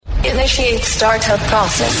Initiate startup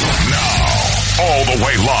process. Now, all the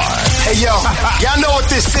way live. Hey, yo, y'all know what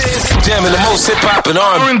this is. Jamming the most hip-hop and R&B.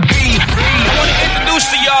 I want to introduce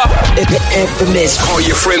to y'all Infamous. Call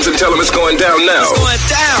your friends and tell them it's going down now. It's going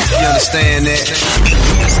down. You understand that?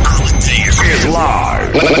 It's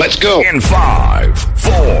live. Let's go. In 5,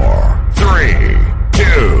 4, 3,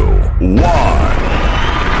 2, 1.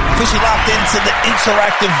 Officially locked into the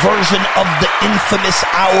interactive version of the infamous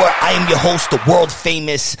hour. I am your host, the world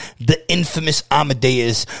famous, the infamous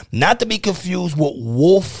Amadeus. Not to be confused with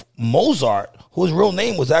Wolf Mozart, whose real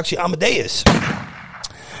name was actually Amadeus.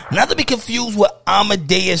 Not to be confused with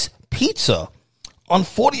Amadeus Pizza on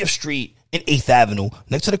 40th Street and 8th Avenue,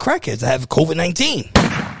 next to the crackheads that have COVID-19.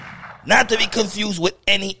 Not to be confused with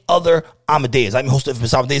any other Amadeus. I'm your host of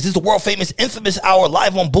Infamous Amadeus. This is the world famous Infamous Hour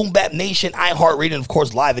live on Boom Bap Nation, iHeartRadio, and of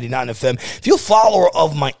course live at 89 FM. If you're a follower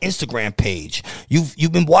of my Instagram page,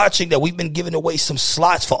 you've been watching that we've been giving away some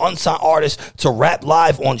slots for unsigned artists to rap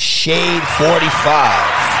live on Shade 45.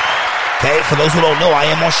 Okay, for those who don't know, I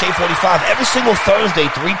am on Shade 45 every single Thursday,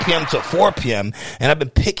 3 p.m. to 4 p.m. And I've been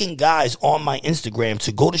picking guys on my Instagram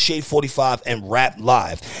to go to Shade 45 and rap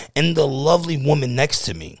live. And the lovely woman next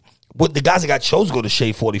to me, with the guys that got chose to go to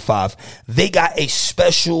Shade 45, they got a very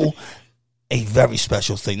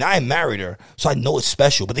special thing. Now, I married her, so I know it's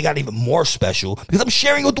special, but they got even more special because I'm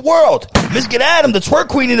sharing it with the world. Miss Good Adam, the twerk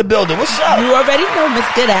queen in the building. What's up? You already know Miss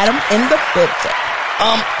Good Adam in the building.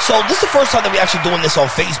 So this is the first time that we're actually doing this on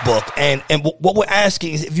Facebook, and what we're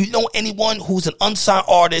asking is if you know anyone who's an unsigned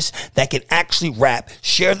artist that can actually rap,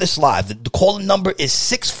 share this live. The calling number is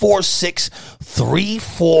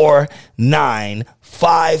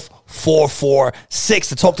 646-349-5446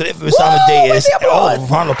 to talk to the infamous Amadeus. Oh,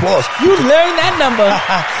 round of applause. You learned that number.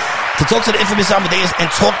 To talk to the infamous Amadeus and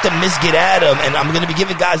talk to Miss Get Adam. And I'm going to be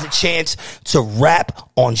giving guys a chance to rap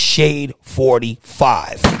on Shade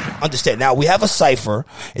 45. Understand. Now, we have a cipher.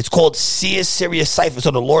 It's called Sears Serious Cipher. So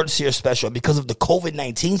the Lord Sears Special. And because of the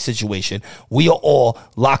COVID-19 situation, we are all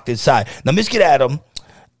locked inside. Now, Miss Get Adam,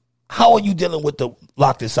 how are you dealing with the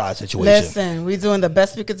locked inside situation? Listen, we're doing the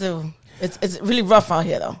best we could do. It's really rough out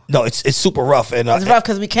here, though. No, it's super rough. And it's rough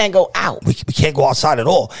because we can't go out. We can't go outside at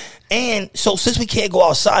all. And so since we can't go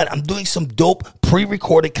outside, I'm doing some dope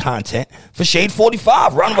pre-recorded content for Shade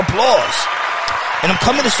 45. Round of applause. And I'm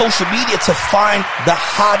coming to social media to find the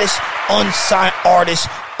hottest unsigned artists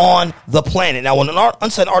on the planet. Now, when an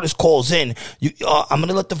unsigned artist calls in, I'm going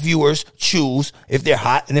to let the viewers choose if they're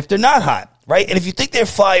hot and if they're not hot, right? And if you think they're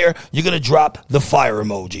fire, you're going to drop the fire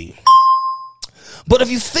emoji. But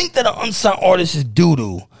if you think that an unsigned artist is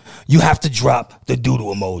doo-doo, you have to drop the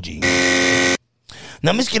doo-doo emoji.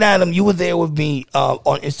 Now, Miss Get Adam, you were there with me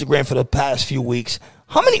on Instagram for the past few weeks.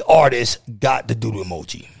 How many artists got the doo-doo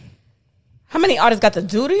emoji? How many artists got the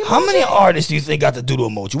doo-doo emoji? How many artists do you think got the doo-doo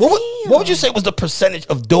emoji? What would you say was the percentage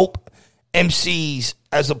of dope MCs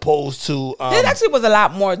as opposed to... there actually was a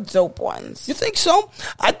lot more dope ones. You think so?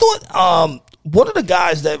 I thought... one of the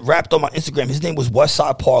guys that rapped on my Instagram, his name was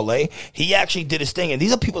Westside Parlay. He actually did his thing. And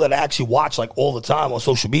these are people that I actually watch like all the time on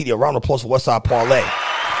social media. Round of applause for Westside Parlay.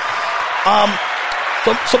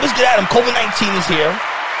 So Miss Good Adam, COVID-19 is here.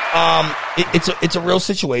 It's a real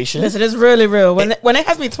situation. Listen, it's really real. When it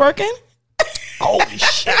has me twerking, holy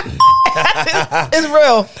shit. it's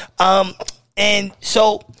real. And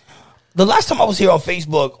so the last time I was here on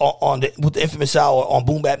Facebook with the Infamous Hour on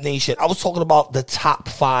Boom Bap Nation, I was talking about the top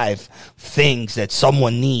 5 things that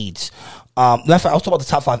someone needs. I was talking about the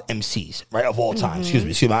top 5 MCs, right, of all time. Mm-hmm.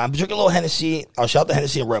 Excuse me. I'm drinking a little Hennessy. I'll shout out to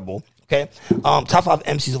Hennessy and Red Bull. Okay, top 5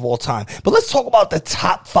 MCs of all time. But let's talk about the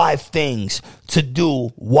top 5 things to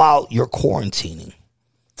do while you're quarantining.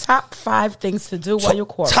 Top 5 things to do while you're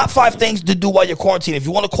quarantining. Top 5 things to do while you're quarantining. If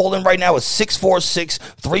you want to call in right now, it's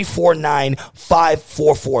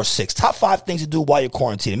 646-349-5446. Top 5 things to do while you're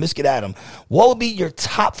quarantining. Miss Get Adam, what would be your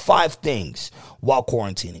top 5 things while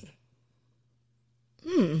quarantining?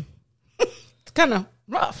 It's kind of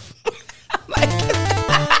rough.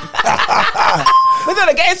 We're doing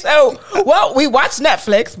a game show. Well, we watch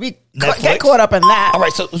Netflix. We get caught up in that. All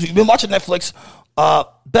right, so you've been watching Netflix.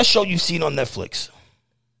 Best show you've seen on Netflix?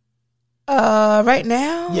 Right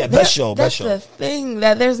now? Yeah, best show. That's the thing,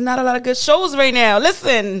 that there's not a lot of good shows right now.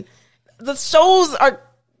 Listen, the shows are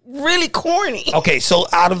really corny. Okay, so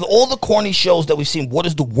out of all the corny shows that we've seen, what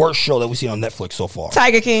is the worst show that we've seen on Netflix so far?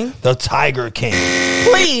 Tiger King. The Tiger King.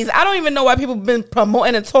 Please, I don't even know why people have been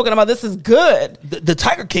promoting and talking about this is good. The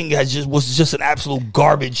Tiger King was just an absolute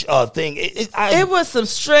garbage thing. It was some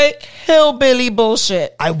straight hillbilly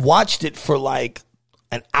bullshit. I watched it for like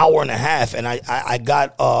an hour and a half, and I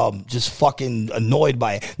got just fucking annoyed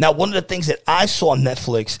by it. Now, one of the things that I saw on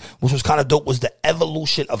Netflix, which was kind of dope, was the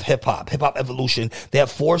evolution of hip hop evolution. They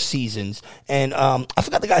have 4 seasons, and I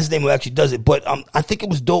forgot the guy's name who actually does it, but I think it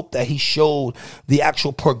was dope that he showed the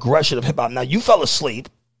actual progression of hip hop. Now, you fell asleep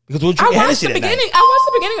because we were drinking Hennessy that night. I watched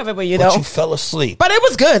the beginning of it, but you fell asleep. But it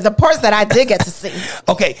was good. The parts that I did get to see.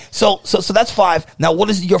 Okay, so that's 5. Now, what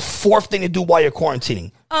is your 4th thing to do while you're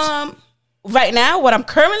quarantining? Right now, what I'm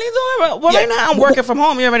currently doing, right now I'm working from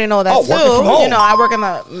home. You already know that too. Working from home. You know, I work in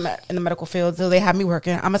the medical field, so they have me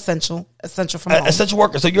working. I'm essential from home. Essential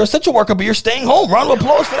worker. So you're an essential worker, but you're staying home. Round of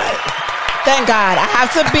applause for that. Thank God. I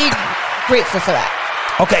have to be grateful for that.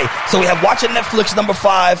 Okay, so we have watching Netflix, number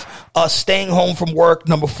 5, staying home from work,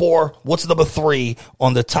 number 4. What's number 3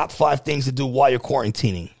 on the top 5 things to do while you're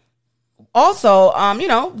quarantining? Also,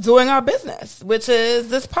 doing our business, which is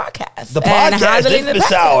this podcast. The podcast,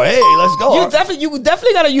 Infamous Hour. Hey, let's go. You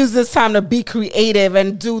definitely got to use this time to be creative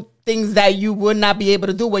and do things that you would not be able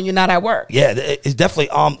to do when you're not at work. Yeah, it's definitely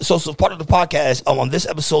so part of the podcast on this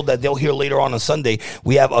episode that they'll hear later on Sunday.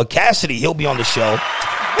 We have Cassidy. He'll be on the show.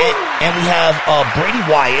 And we have Brady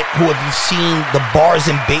Wyatt, who, if you've seen the Bars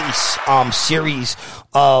and Bass series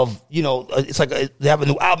of, it's like they have a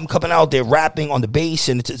new album coming out. They're rapping on the bass,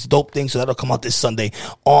 and it's a dope thing. So that'll come out this Sunday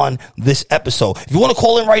on this episode. If you want to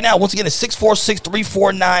call in right now, once again, it's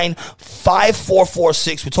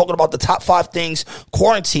 646-349-5446. We're talking about the top 5 things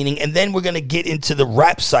quarantining, and then we're going to get into the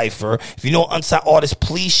rap cipher. If you know unsigned artists,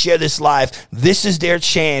 please share this live. This is their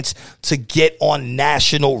chance to get on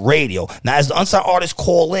national radio. Now, as the unsigned artists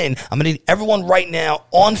call in, I'm going to need everyone right now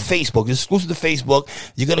on Facebook. It's exclusive to Facebook.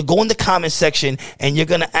 You're going to go in the comment section, and you're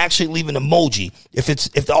going to actually leave an emoji. If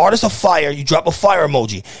the artists are fire, you drop a fire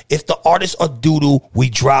emoji. If the artists are doodle, we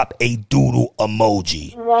drop a doodle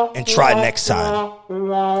emoji. And try next time.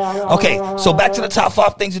 Okay, so back to the top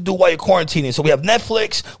 5 things to do while you're quarantining. So we have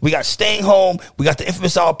Netflix, we got staying home, we got the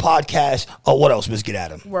Infamous Hour podcast. What else, Ms. Get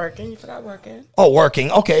Adam? Working. You forgot working. Oh, working.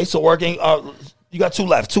 Okay, so working. You got 2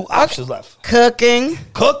 left. 2 options left. Cooking.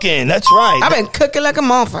 That's right. I've been cooking like a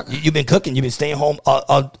motherfucker. You've been cooking. You've been staying home.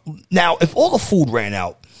 Now, if all the food ran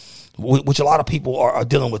out, which a lot of people are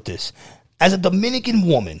dealing with this, as a Dominican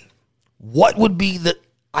woman, what would be the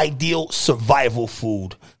ideal survival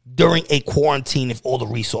food during a quarantine if all the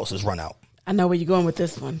resources run out? I know where you're going with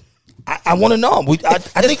this one. I want to know. I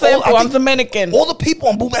think I'm Dominican. All the people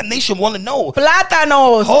on Boom Bap Nation want to know.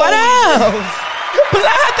 Plátanos. What else?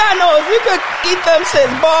 Plátanos. You could eat them shit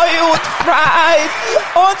boiled, fried,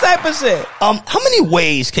 all type of shit. How many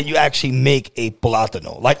ways can you actually make a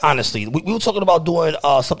plátano? Like, honestly, we were talking about doing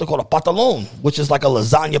something called a patalón, which is like a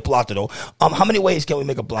lasagna plátano. How many ways can we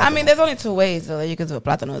make a plátano? I mean, there's only 2 ways though that you can do a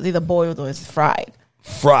plátano. It's either boiled or it's fried.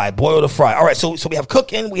 Fried, boiled or fried. All right, so we have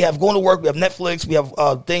cooking, we have going to work, we have Netflix, we have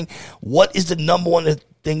thing. What is the number 1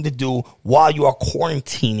 thing to do while you are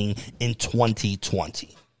quarantining in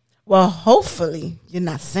 2020? Well, hopefully you're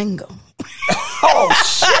not single. Oh,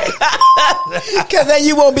 shit. Because then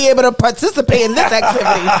you won't be able to participate in this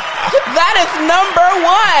activity. That is number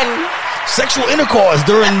 1. Sexual intercourse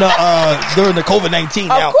during the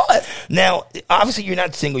COVID-19. Of course. Now, obviously, you're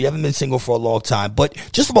not single. You haven't been single for a long time. But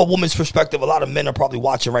just from a woman's perspective, a lot of men are probably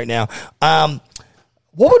watching right now.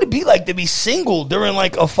 What would it be like to be single during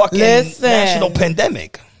like a fucking national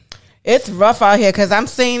pandemic? It's rough out here because I'm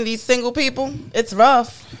seeing these single people. It's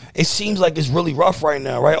rough. It seems like it's really rough right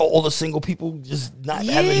now, right? All the single people just not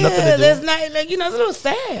having nothing to do. There's not, it's a little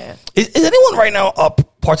sad. Is anyone right now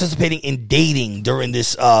participating in dating during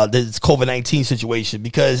this COVID-19 situation?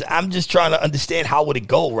 Because I'm just trying to understand how would it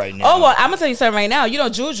go right now. Oh, well, I'm going to tell you something right now. You know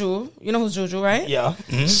Juju. You know who's Juju, right? Yeah.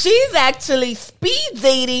 Mm-hmm. She's actually speed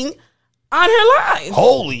dating on her live.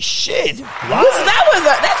 Holy shit.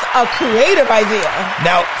 That's a creative idea.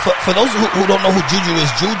 Now, for those who don't know who Juju is,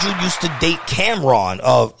 Juju used to date Cameron,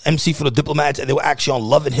 MC for the Diplomats, and they were actually on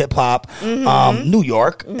Love and Hip Hop, New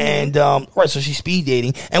York. Mm-hmm. And, right, so she's speed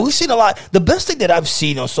dating. And we've seen a lot. The best thing that I've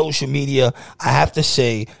seen on social media, I have to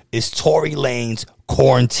say, is Tory Lanez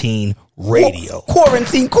Quarantine Radio.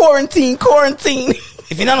 Quarantine.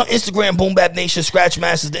 If you're not on Instagram, Boom Bap Nation, Scratch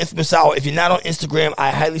Masters, The Infamous Hour. If you're not on Instagram,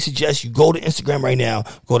 I highly suggest you go to Instagram right now.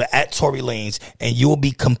 Go to @Tory Lanez, and you will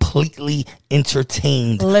be completely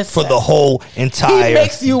entertained for the whole entire He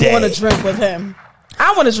makes you day. want to drink with him.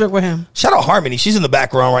 I want to drink with him. Shout out Harmony. She's in the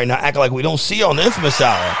background right now, acting like we don't see her on The Infamous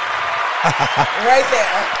Hour. Right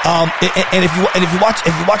there. And if you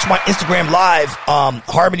watch my Instagram live,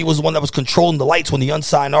 Harmony was the one that was controlling the lights when the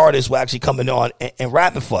unsigned artists were actually coming on and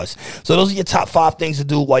rapping for us. So those are your top 5 things to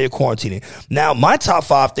do while you're quarantining. Now, my top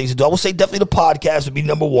 5 things to do, I would say definitely the podcast would be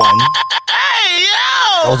number 1. Hey,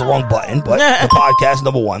 yo! That was the wrong button, but the podcast,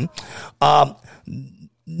 number 1.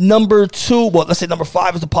 Number 2, well, let's say number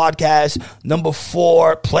 5 is the podcast. Number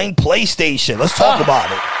 4, playing PlayStation. Let's talk about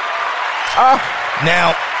it.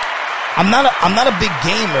 Now, I'm not a big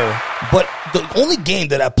gamer, but the only game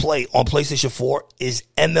that I play on PlayStation 4 is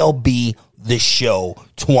MLB The Show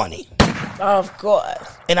 20. Of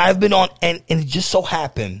course. And I've been on, and it just so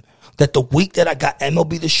happened that the week that I got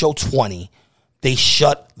MLB The Show 20, they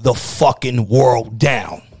shut the fucking world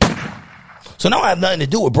down. So now I have nothing to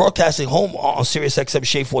do with broadcasting home on Sirius XM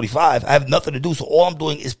Shade 45. I have nothing to do, so all I'm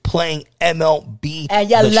doing is playing MLB and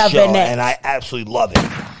you're The loving Show, it. and I absolutely love it.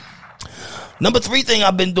 Number 3 thing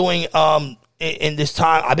I've been doing in this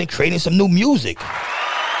time, I've been creating some new music.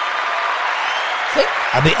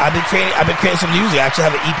 I've been creating some music. I actually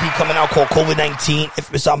have an EP coming out called COVID-19,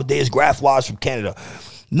 Infamous Amadeus Graphwise from Canada.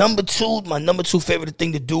 Number 2, my number 2 favorite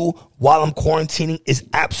thing to do while I'm quarantining is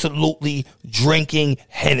absolutely drinking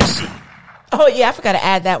Hennessy. Oh, yeah, I forgot to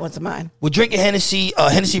add that one to mine. We're drinking Hennessy,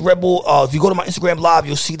 Hennessy Red Bull. If you go to my Instagram live,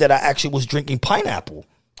 you'll see that I actually was drinking pineapple.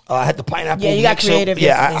 I had the pineapple. Yeah, you got creative.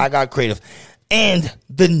 Yeah, I got creative. And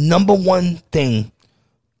the number 1 thing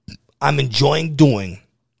I'm enjoying doing.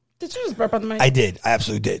 Did you just burp on the mic? I did. I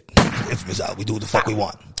absolutely did. Infamous out. We do what the fuck we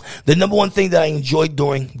want. The number 1 thing that I enjoy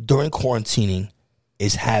doing during quarantining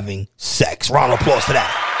is having sex. Round of applause for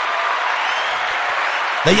that.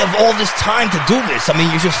 Now you have all this time to do this. I mean,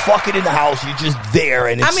 you're just fucking in the house. You're just there,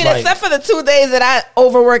 and it's except for the 2 days that I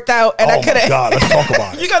overworked out and I couldn't. Oh my God, let's talk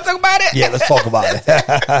about it. You gonna talk about it? Yeah, let's talk about it.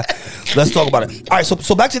 Let's talk about it. All right,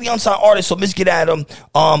 so back to the unsigned artist. So Miss Get Adam,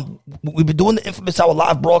 we've been doing the Infamous Hour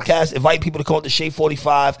live broadcast, invite people to come up to Shade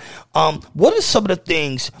 45. What are some of the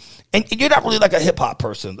things? And you're not really like a hip hop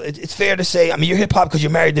person. It's fair to say. I mean, you're hip hop because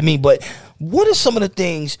you're married to me. But what are some of the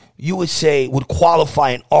things you would say would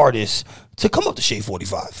qualify an artist to come up to Shade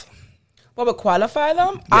 45? What would qualify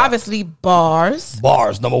them? Yeah. Obviously, bars.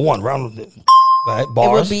 Bars, number 1. Round of right,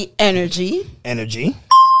 bars. It would be energy. Energy.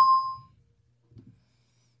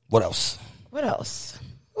 What else?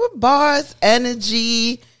 With bars,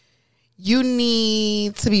 energy. You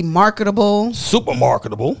need to be marketable. Super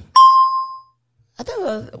marketable. I think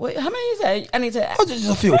how many is that? I need to. Oh, just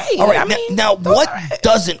a few. All right. Now what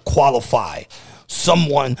doesn't qualify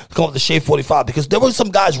someone to come up to Shade 45? Because there were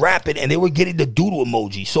some guys rapping and they were getting the doodle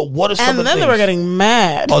emoji. So what are some of the things? And then they were getting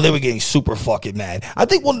mad. Oh, they were getting super fucking mad. I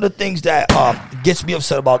think one of the things that gets me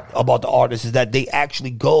upset about the artists is that they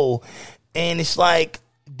actually go and it's like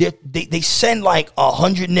they send like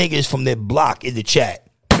 100 niggas from their block in the chat.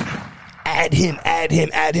 Add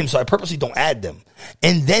him. So I purposely don't add them.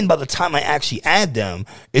 And then by the time I actually add them,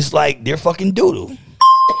 it's like they're fucking doodle.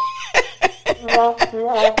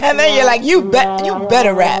 And then you're like, you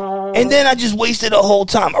better rap. And then I just wasted a whole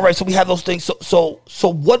time. All right, so we have those things. So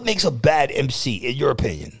what makes a bad MC in your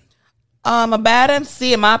opinion? A bad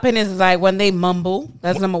MC, in my opinion, is like when they mumble.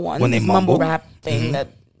 That's number 1. When they mumble rap thing that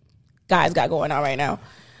guys got going on right now.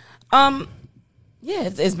 Yeah,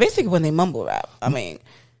 it's basically when they mumble rap. I mean,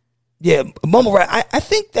 yeah, mumble rap. I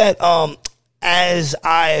think that as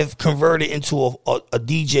I've converted into a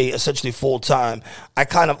DJ essentially full time, I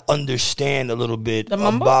kind of understand a little bit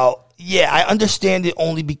about. Yeah, I understand it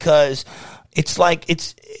only because it's like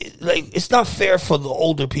it's not fair for the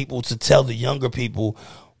older people to tell the younger people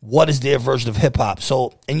what is their version of hip hop.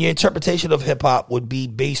 So, and your interpretation of hip hop would be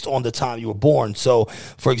based on the time you were born. So,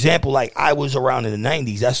 for example, like I was around in the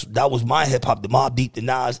 90s. That was my hip hop, the Mobb Deep, the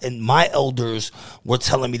Nas, and my elders were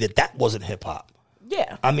telling me that wasn't hip hop.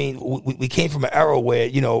 Yeah. I mean, we came from an era where,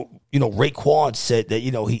 Raekwon said that,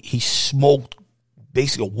 he smoked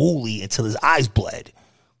basically a wooly until his eyes bled,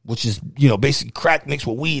 which is, basically crack mixed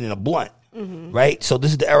with weed in a blunt. Mm-hmm. Right? So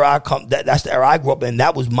this is the era that's the era I grew up in.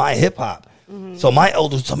 That was my hip hop. Mm-hmm. So my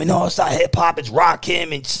elders told me, no, it's not hip hop, it's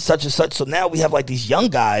Rakim and such and such. So now we have like these young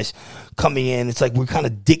guys coming in. It's like we're kind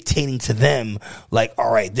of dictating to them, like,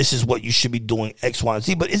 all right, this is what you should be doing, X, Y, and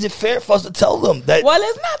Z. But is it fair for us to tell them that? Well,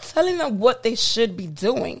 it's not telling them what they should be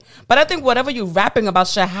doing. But I think whatever you're rapping about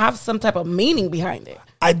should have some type of meaning behind it.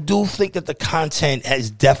 I do think that the content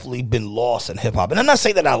has definitely been lost in hip hop. And I'm not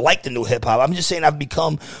saying that I like the new hip hop. I'm just saying I've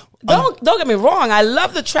become... Don't get me wrong. I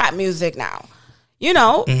love the trap music now.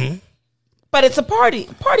 Mm-hmm. But it's a party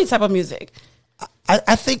type of music.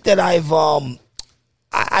 I think that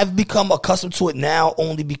I've become accustomed to it now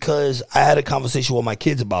only because I had a conversation with my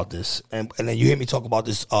kids about this. And then you hear me talk about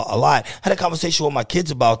this a lot. I had a conversation with my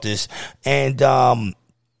kids about this. And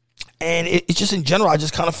it's just in general, I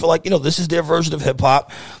just kind of feel like, this is their version of hip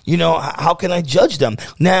hop. How can I judge them?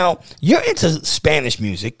 Now, you're into Spanish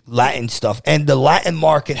music, Latin stuff, and the Latin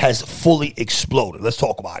market has fully exploded. Let's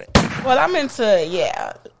talk about it. Well, I'm into,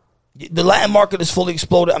 the Latin market is fully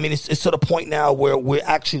exploded. I mean, it's to the point now where we're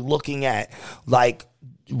actually looking at like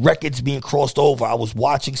records being crossed over. I was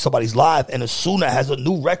watching somebody's live, and Asuna has a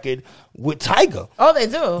new record with Tyga. Oh, they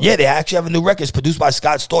do? Yeah, they actually have a new record. It's produced by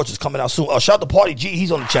Scott Storch. It's coming out soon. Shout out to Party G.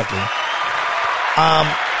 He's on the check-in.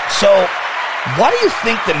 So why do you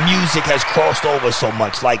think the music has crossed over so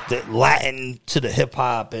much, like the Latin to the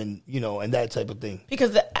hip-hop and, you know, and that type of thing?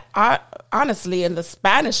 Because honestly, in the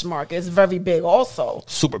Spanish market, it's very big also.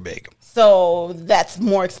 Super big. So that's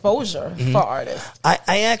more exposure for artists.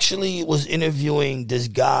 I actually was interviewing this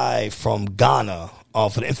guy from Ghana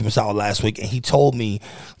for the Infamous Hour last week, and he told me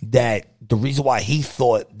that the reason why he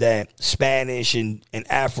thought that Spanish and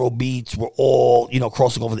Afro beats were all, you know,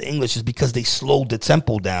 crossing over to English is because they slowed the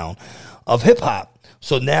tempo down of hip-hop.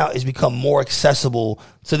 So now it's become more accessible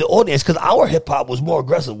to the audience because our hip-hop was more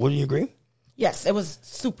aggressive. Wouldn't you agree? Yes, it was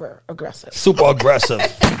super aggressive. Super aggressive.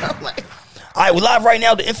 All right, we're live right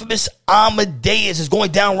now. The Infamous Amadeus is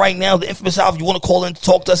going down right now. The Infamous Hour, if you want to call in to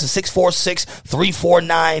talk to us, is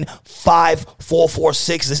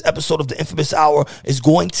 646-349-5446. This episode of The Infamous Hour is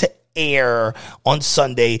going to air on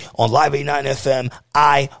Sunday on Live 89 FM,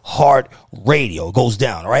 iHeart Radio. It goes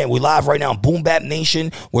down, all right? We're live right now on Boom Bap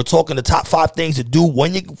Nation. We're talking the top 5 things to do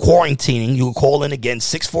when you're quarantining. You can call in again,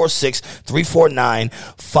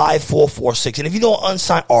 646-349-5446. And if you know an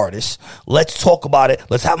unsigned artist, let's talk about it.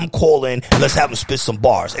 Let's have them call in and let's have them spit some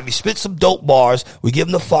bars. If he spits some dope bars, we give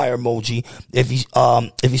him the fire emoji. If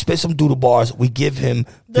he spits some doodle bars, we give him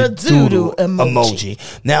the doodle emoji.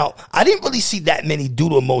 Now, I didn't really see that many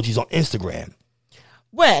doodle emojis on Instagram.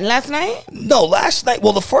 When? Last night? No, last night.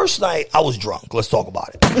 Well, the first night I was drunk. Let's talk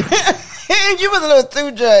about it. You was a little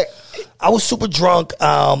too drunk. I was super drunk,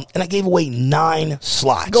 and I gave away 9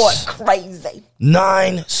 slots. Going crazy.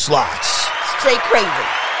 9 slots. Straight crazy.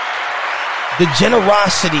 The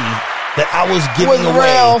generosity that I was giving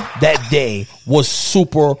away that day was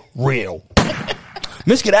super real.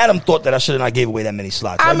 Miss Kid Adam thought that I should have not gave away that many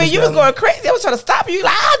slots. I mean, you was going crazy. I was trying to stop you.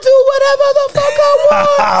 Like, I'll do whatever the fuck I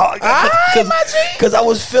want. Because I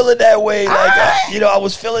was feeling that way. Like, I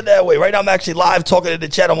was feeling that way. Right now, I'm actually live talking in the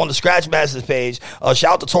chat. I'm on the Scratch Masters page.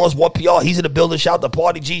 Shout out to Taurus 1PR. He's in the building. Shout out to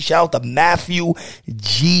Party G. Shout out to Matthew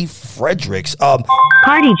G. Fredericks.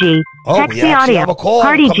 Party G. Text me audio.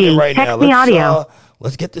 Party G. Text me audio.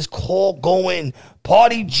 Let's get this call going.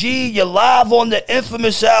 Party G, you're live on the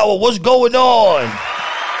Infamous Hour. What's going on?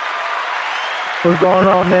 What's going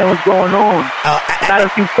on, man? What's going on? I got a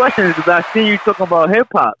few questions because I see you talking about hip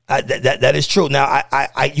hop. That is true. Now,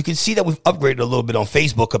 you can see that we've upgraded a little bit on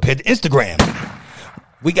Facebook compared to Instagram.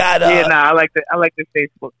 We got I like the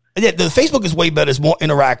Facebook. Yeah, the Facebook is way better. It's more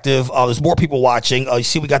interactive. There's more people watching. You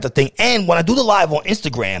see, we got the thing. And when I do the live on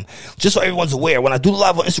Instagram, just so everyone's aware, when I do the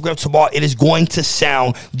live on Instagram tomorrow, it is going to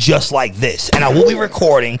sound just like this. And I will be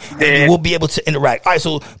recording, and you will be able to interact. All right,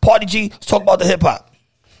 so Party G, let's talk about the hip hop.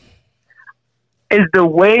 Is the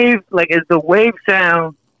wave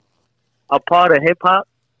sound a part of hip hop?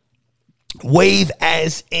 Wave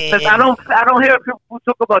as in? Because I don't hear people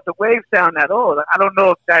talk about the wave sound at all. Like, I don't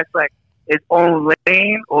know if that's like its own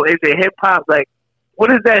lane or is it hip hop? Like,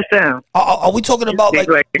 what is that sound? Are we talking about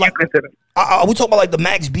are we talking about like the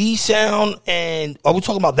Max B sound, and are we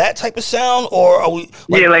talking about that type of sound, or are we?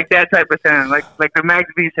 Like that type of sound, like the Max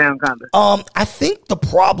B sound kind of. I think the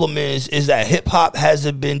problem is that hip hop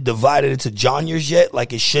hasn't been divided into genres yet,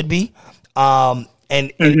 like it should be.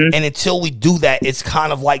 And until we do that, it's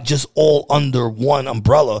kind of like just all under one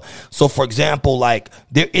umbrella. So, for example, like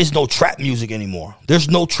there is no trap music anymore. There's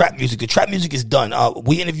no trap music. The trap music is done.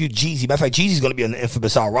 We interviewed Jeezy. Matter of fact, Jeezy's going to be on the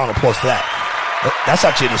Infamous Hour. Round of applause for that. That's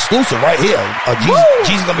actually an exclusive right here.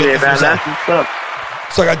 Jeezy's going to be on the Infamous Hour.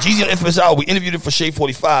 So I got Jeezy on the Infamous Hour. We interviewed him for Shade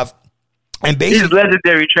 45. And basically, he's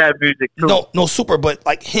legendary trap music too. No, super. But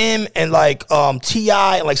like him and like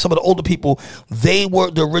T.I. and like some of the older people, they were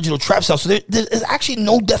the original trap sound. So there's actually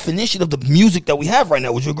no definition of the music that we have right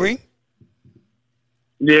now. Would you agree?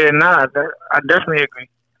 Yeah, I definitely agree.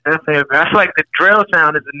 I feel like the drill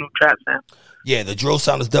sound is a new trap sound. Yeah, the drill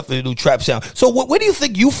sound is definitely a new trap sound. So where do you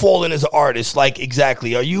think you fall in as an artist? Like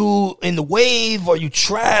exactly, are you in the wave? Are you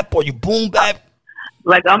trap? Are you boom bap?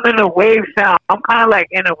 Like I'm in a wave sound. I'm kind of like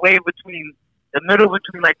in a wave between the middle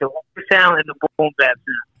between like the wave sound and the boom bap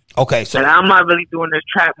sound. Okay, so and I'm not really doing this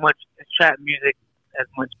trap music as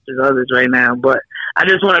much as others right now. But I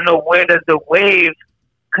just want to know, where does the wave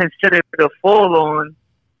consider the fall on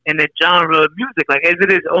in the genre of music? Like, is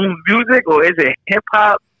it its own music or is it hip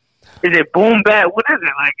hop? Is it boom bap? What is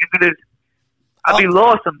it like? Is it? I be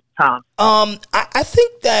lost sometimes. I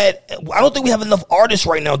think that I don't think we have enough artists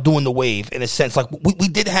right now doing the wave in a sense. Like we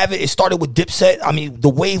did have it. It started with Dipset. I mean, the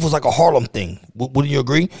wave was like a Harlem thing. Wouldn't you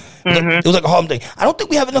agree? It was like a Harlem thing. I don't think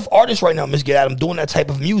we have enough artists right now, Miss Get Adam, doing that type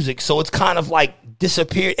of music. So it's kind of like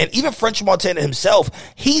disappeared. And even French Montana himself,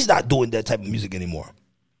 he's not doing that type of music anymore.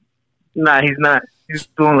 Nah, he's not. He's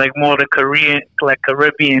doing like more the Caribbean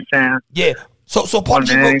sound. Yeah. So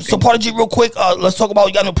Prodigy, real quick. Let's talk about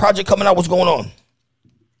you got a new project coming out. What's going on?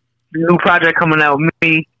 New project coming out with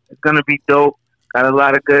me. It's gonna be dope. Got a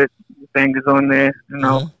lot of good bangers on there. You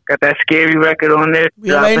know, got that Scary record on there.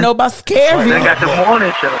 We already know about Scary. And I got the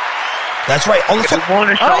morning show. That's right. The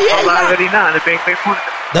morning show on Live 89. The Bang Bang Morning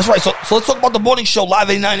Show. That's right. So let's talk about the morning show, Live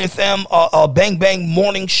 89 FM, Bang Bang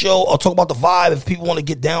Morning Show. I'll talk about the vibe. If people want to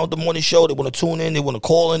get down with the morning show, they want to tune in, they want to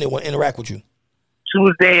call in, they want to interact with you.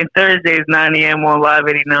 Tuesday and Thursdays, 9 a.m. on Live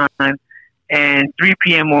 89 and 3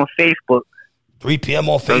 p.m. on Facebook. 3 p.m.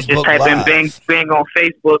 on Facebook. So just type in Bang Bang on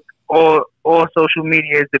Facebook or social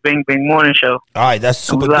media is the Bang Bang Morning Show. All right, that's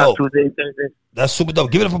super dope. Tuesday and Thursday. That's super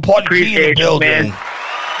dope. Give it up for Party G in the building. Man.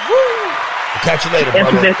 We'll catch you later,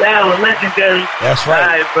 brother. Infamous Hour, legendary. That's right. All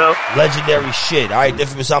right, bro. Legendary shit. All right, the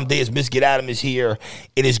Infamous Amadeus, Miss Get Adam is here.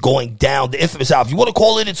 It is going down. The Infamous Hour. If you want to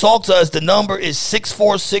call in and talk to us, the number is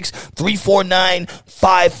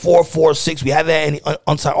 646-349-5446. We haven't had any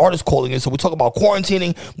unsigned artists calling in, so we're talking about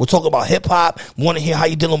quarantining. We're talking about hip-hop. We want to hear how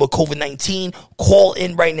you're dealing with COVID-19. Call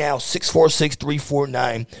in right now,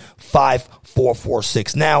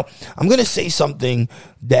 646-349-5446. Now, I'm going to say something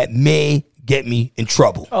that may get me in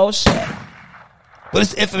trouble. Oh, shit. But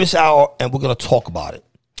it's the Infamous Hour, and we're going to talk about it.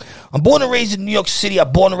 I'm born and raised in New York City.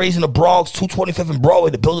 I'm born and raised in the Bronx, 225th and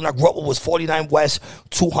Broadway. The building I grew up with was 49 West,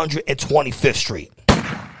 225th Street.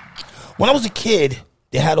 When I was a kid,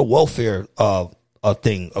 they had a welfare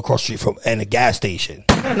thing across the street from and a gas station.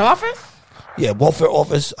 An office? Yeah, welfare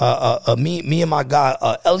office. Me and my guy,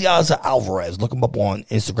 Eliezer Alvarez, look him up on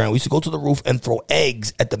Instagram. We used to go to the roof and throw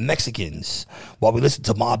eggs at the Mexicans while we listened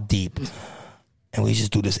to Mobb Deep. And we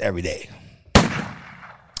just do this every day.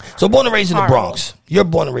 So born and raised in the Bronx. You're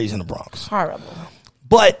born and raised in the Bronx. Horrible.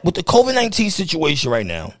 But with the COVID-19 situation right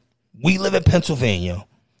now, we live in Pennsylvania,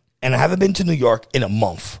 and I haven't been to New York in a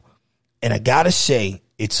month. And I got to say,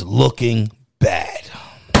 it's looking bad.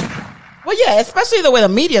 Well, yeah, especially the way the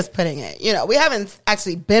media's putting it. You know, we haven't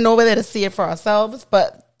actually been over there to see it for ourselves,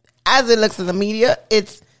 but as it looks in the media,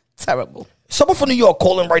 it's terrible. Someone from New York,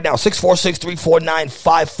 call in right now,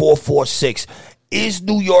 646-349-5446. Is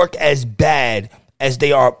New York as bad as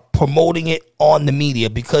they are promoting it on the media?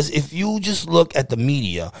 Because if you just look at the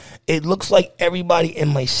media, it looks like everybody in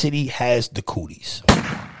my city has the cooties.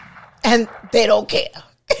 And they don't care.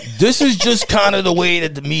 This is just kind of the way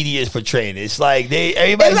that the media is portraying it. It's like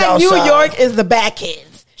everybody's it's like outside. New York is the bad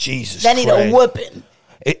kids. Jesus They need a whooping.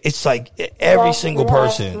 It's like every single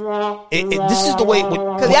person. This is the way.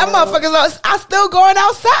 Because y'all motherfuckers are still going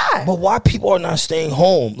outside. But why people are not staying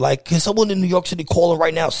home? Like, can someone in New York City calling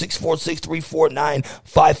right now,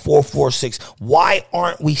 646-349-5446? Why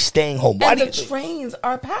aren't we staying home? Why and the trains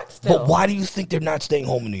are packed still. But why do you think they're not staying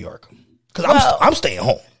home in New York? Because I'm staying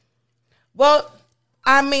home. Well,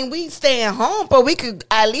 I mean, we staying home, but we could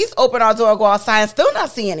at least open our door, go outside, and still not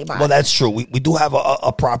see anybody. Well, that's true. We do have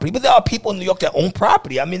a property, but there are people in New York that own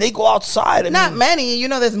property. I mean, they go outside. Not many. You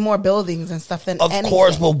know, there's more buildings and stuff than anything. Of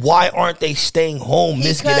course, but why aren't they staying home?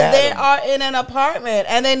 Because they are in an apartment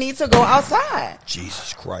and they need to go outside.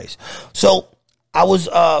 Jesus Christ. So I was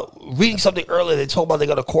reading something earlier. They talk about they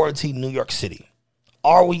got to quarantine New York City.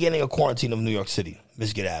 Are we getting a quarantine of New York City,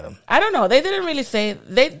 Ms. Get Adam? I don't know. They didn't really say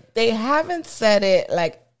they haven't said it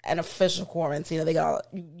like an official quarantine. You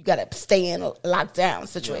got to stay in a lockdown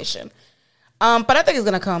situation. But I think it's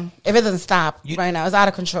gonna come if it doesn't stop right now. It's out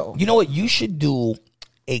of control. You know what? You should do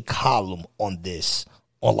a column on this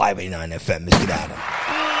on Live 89 FM, Ms. Get Adam.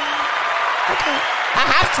 Okay. I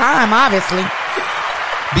have time, obviously.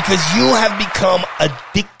 Because you have become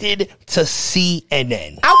addicted to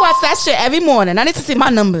CNN. I watch that shit every morning. I need to see my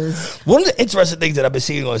numbers. One of the interesting things that I've been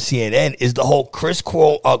seeing on CNN is the whole Chris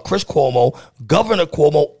Cuomo, Governor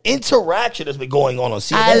Cuomo interaction that's been going on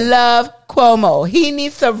CNN. I love Cuomo. He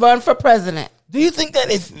needs to run for president. Do you think that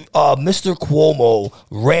if Mr. Cuomo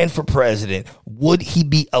ran for president, would he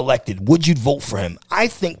be elected? Would you vote for him? I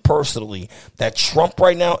think personally that Trump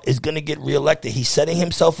right now is going to get reelected. He's setting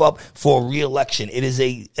himself up for a reelection. It is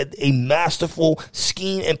a masterful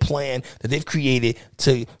scheme and plan that they've created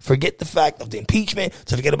to forget the fact of the impeachment,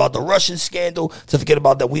 to forget about the Russian scandal, to forget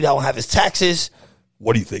about that we don't have his taxes.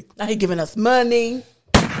 What do you think? Now he's giving us money.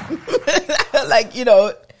 Like, you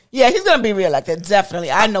know. Yeah, he's going to be reelected,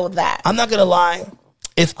 definitely. I know that. I'm not going to lie.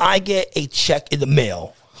 if I get a check in the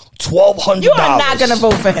mail, $1,200. You are not gonna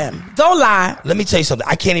vote for him. Don't lie. Let me tell you something.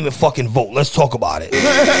 I can't even fucking vote. Let's talk about it.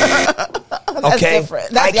 That's okay,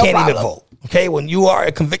 different. That's I your can't even problem. vote. Okay, when you are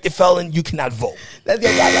a convicted felon, you cannot vote. That's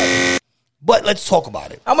your problem. But let's talk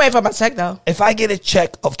about it. I'm waiting for my check though. If I get a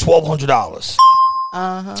check of $1,200,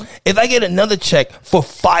 if I get another check for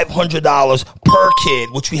 $500 per kid,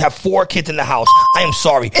 which we have 4 kids in the house, I am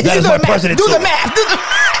sorry. That is my president. Do the math.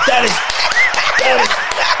 That is.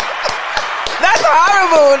 That's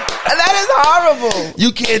horrible. That is horrible.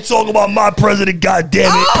 You can't talk about my president, goddamn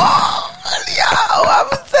it. Yo, I'm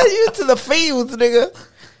gonna send you to the fields, nigga.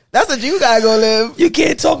 That's what you gotta go live. You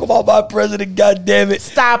can't talk about my president, goddamn it.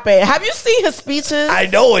 Stop it. Have you seen his speeches? I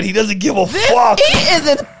know it. He doesn't give a fuck. He is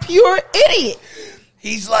a pure idiot.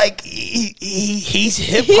 He's like he's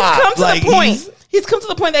hip He's hop. come to Like, the point. He's come to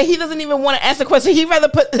the point that he doesn't even want to answer questions. He'd rather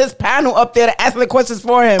put his panel up there to answer the questions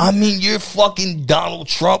for him. I mean, you're fucking Donald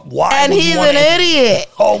Trump. Why? And would he's you wanna- an idiot.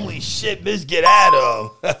 Holy shit, bitch, get at him.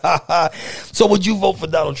 So would you vote for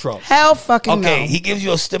Donald Trump? Hell fucking no. Okay, he gives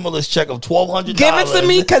you a stimulus check of $1,200. Give it to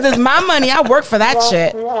me because it's my money. I work for that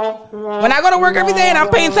shit. When I go to work every day and I'm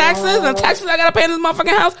paying taxes and taxes I gotta pay in this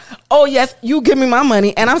motherfucking house, oh yes, you give me my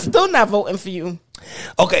money and I'm still not voting for you.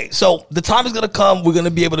 Okay, so the time is going to come. We're going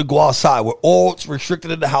to be able to go outside. We're all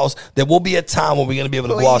restricted in the house. There will be a time when we're going to be able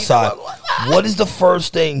to go outside. What is the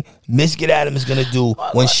first thing Miss Get Adam is going to do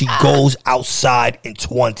when she goes outside in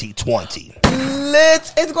 2020?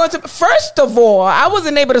 It's going to. First of all, I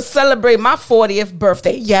wasn't able to celebrate my 40th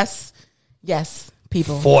birthday. Yes,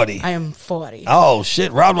 people. 40. I am 40. Oh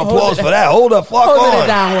shit! Round of applause for that. Hold the fuck Holding on. it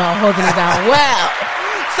down well.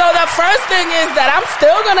 So the first thing is that I'm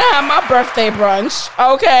still gonna have my birthday brunch.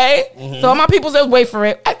 Okay, So all my people just wait for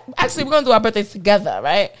it. Actually, we're gonna do our birthdays together,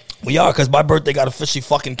 right? We are, because my birthday got officially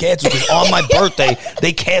fucking canceled. Because on my birthday,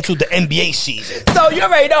 they canceled the NBA season. So you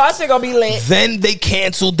already know that shit gonna be lit. Then they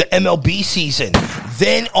canceled the MLB season.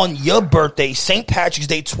 Then on your birthday, St. Patrick's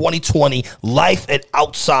Day 2020, Life at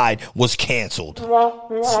Outside was canceled.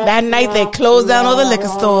 That night they closed down all the liquor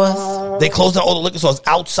stores. They closed down all the liquor stores.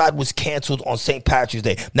 Outside was canceled on St. Patrick's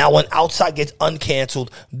Day. Now, when Outside gets uncanceled,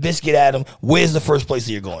 Biscuit Adam, where's the first place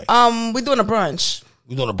that you're going? We're doing a brunch.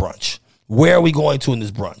 We're doing a brunch. Where are we going to in this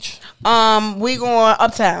brunch? We going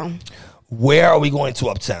uptown. Where are we going to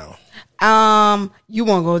uptown? You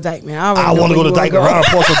want to go to Dykeman? I want to go to Dykeman. Round of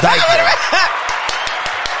applause for Dykeman.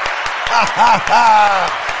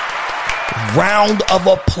 Round of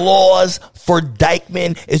applause for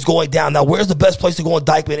Dykeman is going down. Now, where's the best place to go in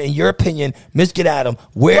Dykeman? In your opinion, Miss Get Adam,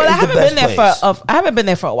 where is the best place? I haven't been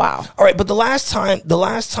there for a while. All right, but the last time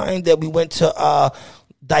that we went to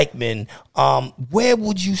Dykeman, where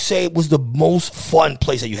would you say was the most fun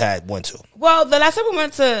place that you went to? Well, the last time we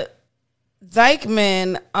went to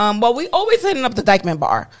Dykeman, we always hitting up the Dykeman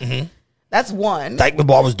bar. Mm-hmm. That's one. Dykeman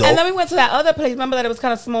bar was dope. And then we went to that other place. Remember that it was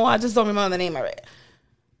kind of small? I just don't remember the name of it.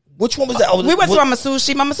 Which one was that? We went to Mama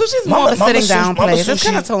Sushi. Mama Sushi is more of a sitting down place. It's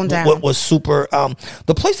kind of toned down. What was super?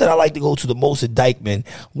 The place that I like to go to the most at Dykeman.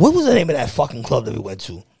 What was the name of that fucking club that we went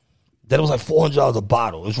to? That it was like $400 a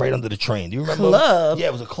bottle. It was right under the train. Do you remember? Club? Yeah,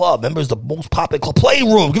 it was a club. Remember, it's the most popular club.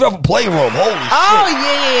 Playroom. Give it up for Playroom. Holy shit. Oh,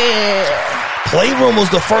 yeah. Playroom was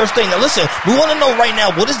the first thing. Now, listen, we want to know right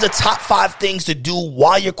now, what is the top 5 things to do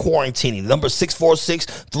while you're quarantining? Number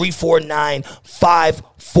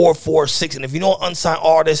 646-349-5446. And if you know an unsigned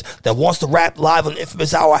artist that wants to rap live on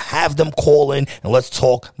Infamous Hour, have them call in and let's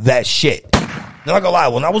talk that shit. Now, I'm not gonna lie,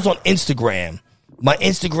 when I was on Instagram, my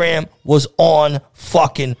Instagram was on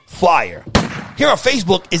fucking fire. Here on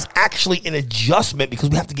Facebook is actually an adjustment because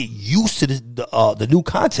we have to get used to the new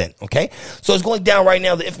content, okay? So it's going down right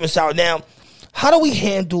now, the Infamous Hour. Now, how do we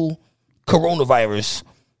handle coronavirus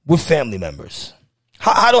with family members?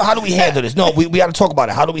 How do we handle this? No, we got to talk about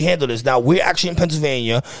it. How do we handle this? Now, we're actually in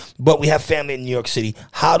Pennsylvania, but we have family in New York City.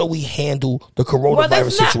 How do we handle the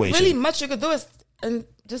coronavirus situation? Well, there's not really much you could do and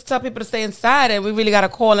just tell people to stay inside, and we really got to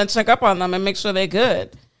call and check up on them and make sure they're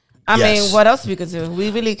good. I mean, what else we could do?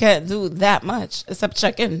 We really can't do that much except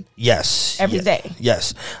check in. Yes. Every day.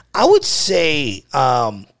 Yes. I would say,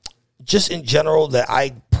 just in general, that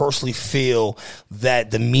I personally feel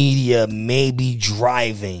that the media may be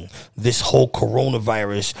driving this whole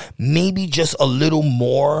coronavirus maybe just a little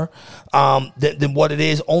more than what it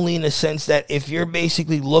is, only in the sense that if you're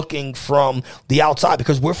basically looking from the outside,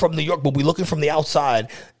 because we're from New York, but we're looking from the outside,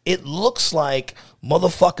 it looks like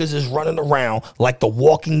motherfuckers is running around like The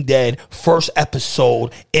Walking Dead first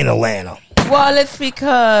episode in Atlanta. Well, it's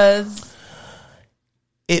because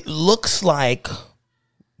it looks like,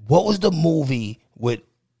 what was the movie with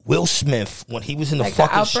Will Smith, when he was in the Like the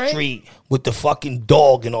fucking Outbreak? street with the fucking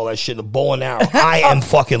dog and all that shit, the bow and arrow, I am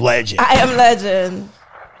fucking legend. I am legend.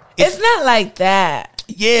 It's not like that.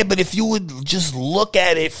 Yeah, but if you would just look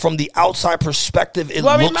at it from the outside perspective, it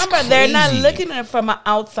Well, looks remember, crazy. they're not looking at it from an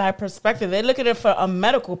outside perspective. They're looking at it from a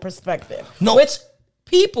medical perspective. No. Which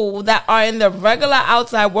people that are in the regular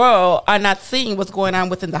outside world are not seeing what's going on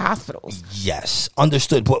within the hospitals. Yes,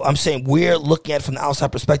 understood. But I'm saying we're looking at it from the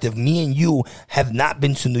outside perspective. Me and you have not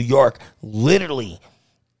been to New York literally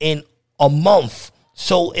in a month.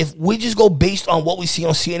 So if we just go based on what we see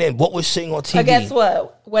on CNN, what we're seeing on TV. But guess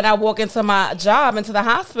what? When I walk into my job, into the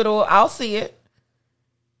hospital, I'll see it.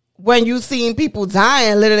 When you seeing people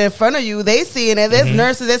dying literally in front of you, they seeing it. There's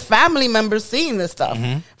nurses, there's family members seeing this stuff.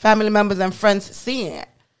 Family members and friends seeing it.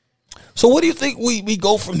 So what do you think we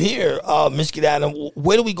go from here, Miss Adam?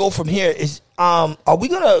 Where do we go from here? Are we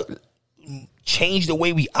gonna change the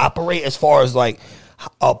way we operate as far as like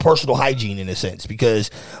personal hygiene in a sense?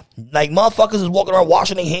 Because like motherfuckers is walking around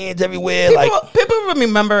washing their hands everywhere. People will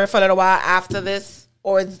remember it for a little while after this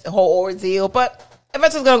whole ordeal, but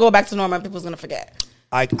eventually it's gonna go back to normal and people's gonna forget.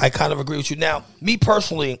 I kind of agree with you. Now, me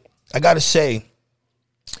personally, I gotta say,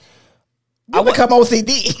 I become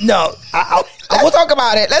OCD. No, We'll talk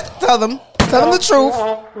about it. Let's tell them the truth.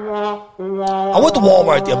 I went to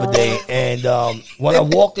Walmart the other day, and when I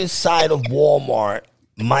walked inside of Walmart,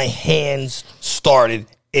 my hands started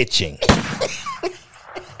itching.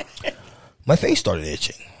 My face started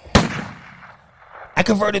itching. I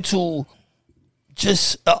converted to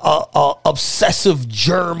just a obsessive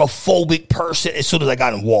germophobic person as soon as I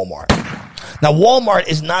got in Walmart. Now, Walmart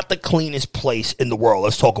is not the cleanest place in the world.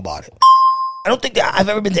 Let's talk about it. I don't think that I've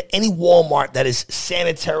ever been to any Walmart that is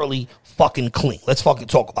sanitarily fucking clean. Let's fucking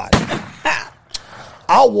talk about it.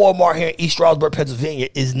 Our Walmart here in East Stroudsburg, Pennsylvania,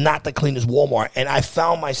 is not the cleanest Walmart, and I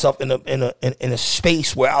found myself in a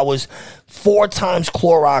space where I was 4 times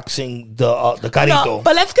Cloroxing the carrito. No,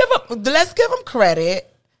 but let's give them credit.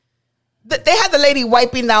 They had the lady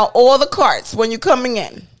wiping down all the carts when you're coming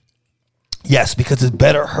in. Yes, because it's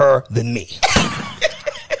better her than me.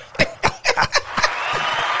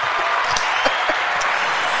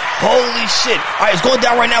 Holy shit. All right, it's going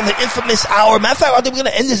down right now, the infamous hour. Matter of fact, I think we're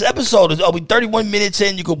going to end this episode. It'll be 31 minutes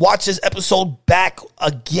in. You can watch this episode back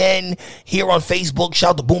again here on Facebook.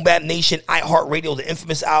 Shout out to Boom Bap Nation, iHeartRadio. The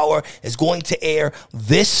infamous hour is going to air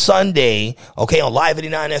this Sunday, okay, on Live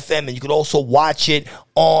 89 FM. And you can also watch it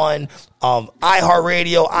on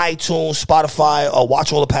iHeartRadio, iTunes, Spotify,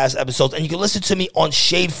 watch all the past episodes. And you can listen to me on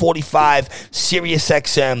Shade 45, Sirius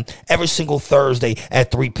XM, every single Thursday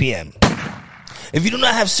at 3 p.m. If you do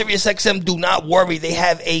not have SiriusXM, do not worry. They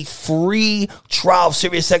have a free trial of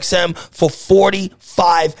SiriusXM for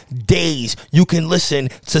 45 days. You can listen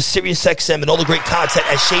to SiriusXM and all the great content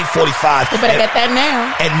at Shade 45. You better get that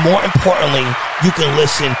now. And more importantly, you can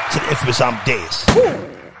listen to the infamous Amadeus.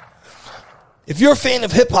 If you're a fan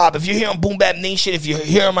of hip-hop, if you're here on Boom Bap Nation, if you're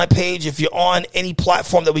here on my page, if you're on any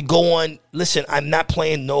platform that we go on, listen, I'm not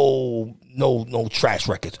playing no trash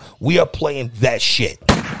records. We are playing that shit.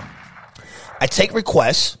 I take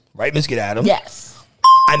requests, right, Ms. Get Adam? Yes.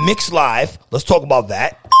 I mix live. Let's talk about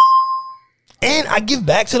that. And I give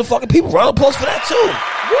back to the fucking people. Round of applause for that, too.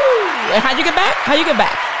 Woo. And how'd you get back?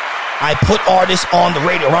 I put artists on the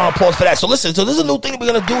radio. Round of applause for that. So listen, this is a new thing that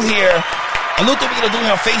we're going to do here. A new thing we're going to do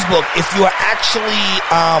here on Facebook. If you are actually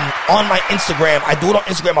on my Instagram, I do it on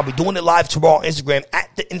Instagram. I'll be doing it live tomorrow on Instagram at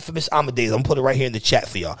the infamous Amadeus. I'm going to put it right here in the chat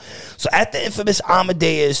for y'all. So at the infamous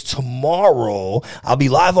Amadeus tomorrow, I'll be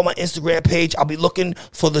live on my Instagram page. I'll be looking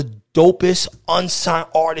for the dopest unsigned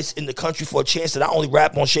artists in the country for a chance to not only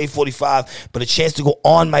rap on Shade 45, but a chance to go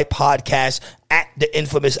on my podcast at the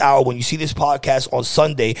infamous hour. When you see this podcast on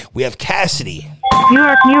Sunday, we have Cassidy.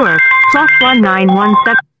 Newark,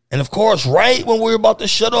 +1917. And of course, right when we're about to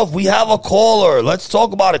shut off, we have a caller. Let's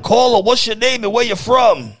talk about it. Caller, what's your name and where you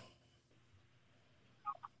from?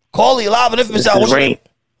 Caller, you live and infamous hour. Rain.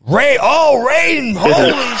 Rain. Oh, Rain.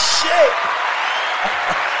 Holy shit.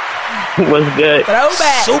 What's good?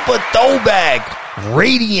 Throwback. Super throwback.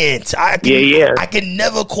 Radiant. I can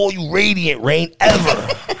never call you Radiant, Rain, ever.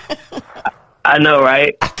 I know,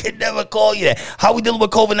 right? I can never call you that. How we dealing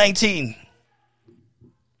with COVID-19?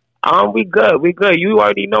 We good. You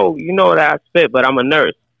already know. You know that I spit, but I'm a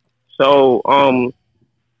nurse. So,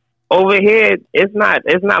 over here, it's not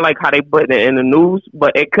like how they put it in the news,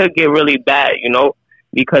 but it could get really bad,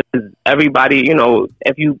 because everybody,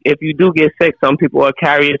 if you do get sick, some people are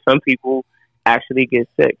carriers, some people actually get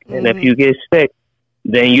sick. Mm-hmm. And if you get sick,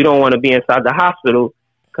 then you don't want to be inside the hospital,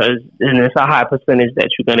 because then it's a high percentage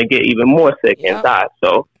that you're going to get even more sick and die.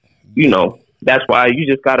 So, that's why you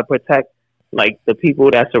just got to protect like the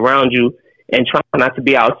people that surround you, and try not to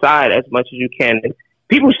be outside as much as you can. And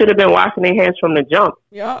people should have been washing their hands from the jump.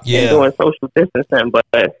 And doing social distancing, but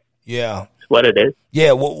yeah, it's what it is.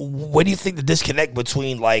 Yeah, what do you think the disconnect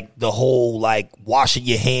between like the whole like washing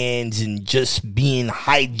your hands and just being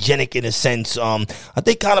hygienic in a sense? I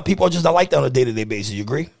think kind of people are just not like that on a day-to-day basis. You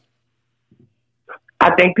agree?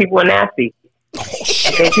 I think people are nasty. I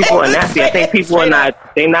think people are nasty. I think people are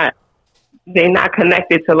not. They're not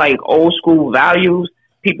connected to like old school values.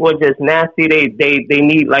 People are just nasty. They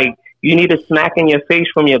need like. You need a smack in your face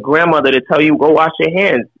from your grandmother to tell you, go wash your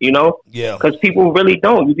hands, you know? Yeah. Because people really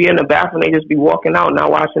don't. You be in the bathroom, they just be walking out, not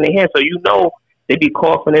washing their hands. So you know they be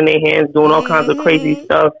coughing in their hands, doing all kinds of crazy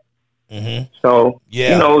stuff. So, you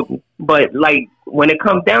know, but like when it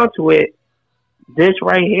comes down to it, this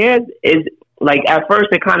right here is like, at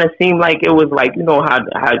first it kind of seemed like it was like, you know, how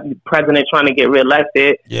the president trying to get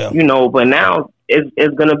reelected, you know, but now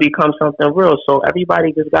it's going to become something real. So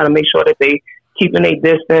everybody just got to make sure that they keeping a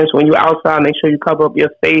distance. When you're outside, make sure you cover up your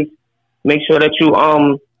face. Make sure that you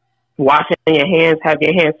washing your hands, have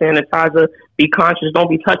your hand sanitizer. Be conscious. Don't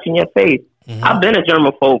be touching your face. I've been a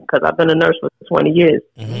germaphobe because I've been a nurse for 20 years.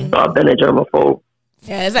 So I've been a germaphobe.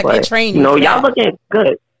 Yeah, it's like they train you. You know, y'all looking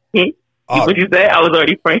good. What you say? I was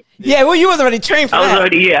already trained. Yeah, well, you was already trained for that. I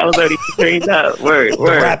was already trained up. Word.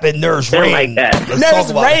 Rapping Nurse Rain. Like that.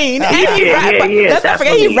 Nurse Rain. Let's not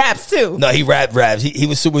forget he raps too. No, he raps. He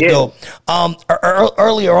was super dope.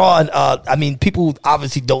 Earlier on, I mean, people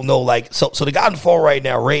obviously don't know, like, so the guy in the phone right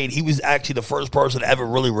now, Rain, he was actually the first person to ever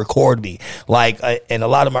really record me. Like, and a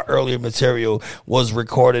lot of my earlier material was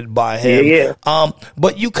recorded by him.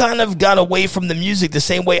 But you kind of got away from the music the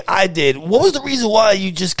same way I did. What was the reason why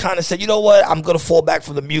you just kind of said, you know what, I'm going to fall back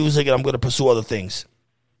from the music and I'm going to pursue other things?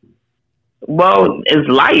 Well, it's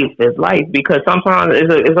life because sometimes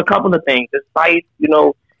it's a couple of things. It's life, you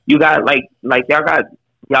know, you got like y'all got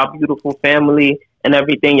y'all beautiful family and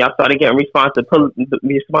everything. Y'all started getting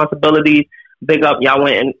responsibilities. Big up, y'all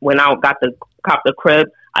went out, cop the crib.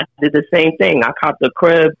 I did the same thing. I copped the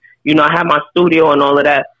crib. You know, I had my studio and all of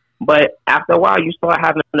that. But after a while, you start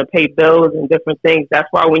having to pay bills and different things. That's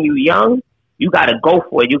why when you're young, you got to go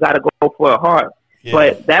for it. You got to go for it hard.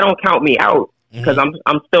 But that don't count me out because I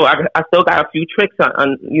still got a few tricks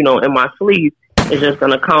on you know, in my sleeve. It's just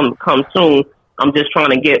gonna come soon. I'm just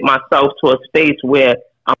trying to get myself to a space where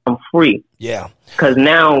I'm free. Yeah. Because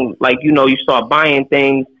now, like, you know, you start buying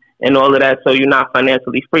things and all of that, so you're not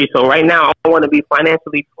financially free. So right now, I want to be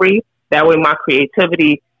financially free. That way, my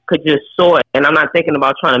creativity could just soar. And I'm not thinking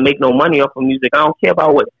about trying to make no money off of music. I don't care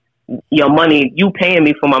about what your money, you paying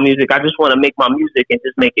me for my music. I just want to make my music and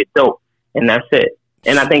just make it dope. And that's it.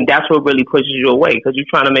 And I think that's what really pushes you away because you're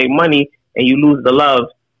trying to make money and you lose the love.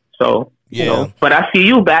 So, you know, but I see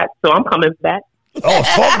you back, so I'm coming back. Oh,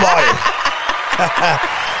 talk about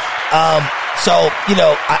it. So, you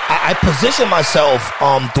know, I positioned myself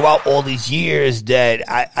throughout all these years that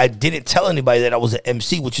I didn't tell anybody that I was an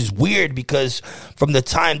MC, which is weird because from the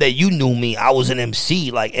time that you knew me, I was an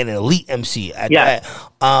MC, like an elite MC at that.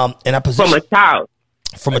 And I positioned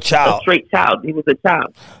from a child. A straight child. He was a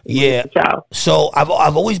child. So I've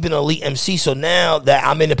always been an elite MC. So now that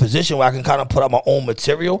I'm in a position where I can kind of put out my own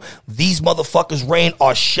material, these motherfuckers, Rain,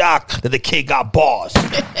 are shocked that the kid got bars.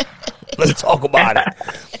 Let's talk about it.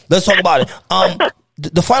 The final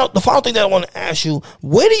thing that I want to ask you,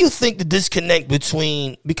 where do you think the disconnect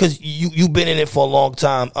between, because you've been in it for a long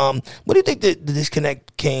time, what do you think the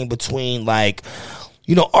disconnect came between, like,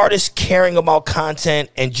 you know, artists caring about content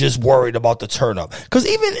and just worried about the turn up? Because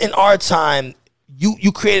even in our time,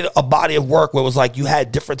 you created a body of work where it was like you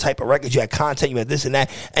had different type of records, you had content, you had this and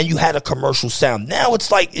that, and you had a commercial sound. Now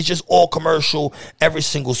it's like it's just all commercial, every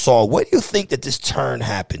single song. Where do you think that this turn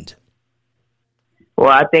happened? Well,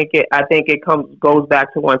 I think it goes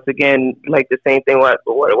back to, once again, like the same thing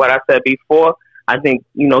what I said before. I think,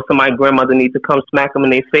 you know, somebody's grandmother needs to come smack them in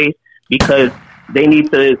their face because they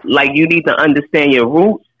need to, like, you need to understand your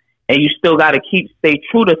roots and you still got to stay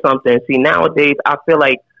true to something. See, nowadays, I feel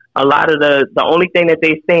like a lot of the only thing that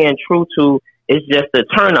they staying true to is just the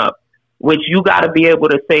turn up, which you got to be able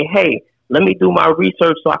to say, hey, let me do my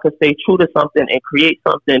research so I can stay true to something and create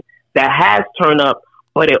something that has turn up,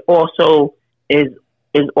 but it also is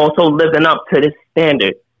also living up to this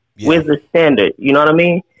standard. Where's the standard? You know what I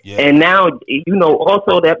mean? And now, you know,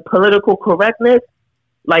 also that political correctness,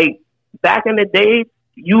 like back in the days,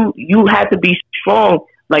 you had to be strong.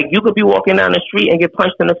 Like you could be walking down the street and get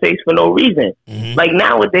punched in the face for no reason. Like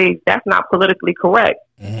nowadays, that's not politically correct.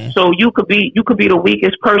 So you could be the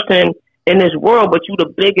weakest person in this world, but you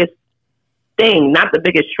the biggest thing, not the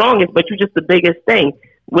biggest, strongest, but you just the biggest thing.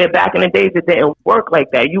 Where back in the days it didn't work like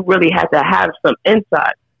that. You really had to have some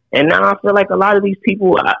insight. And now I feel like a lot of these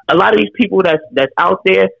people that's out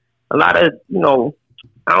there, a lot of,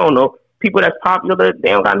 I don't know, people that's popular, they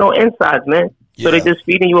don't got no insides, man. Yeah. So they're just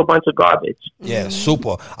feeding you a bunch of garbage. Yeah, super.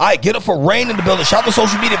 All right, get up for Rain in the building. Shout out to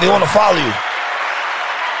social media if they want to follow you.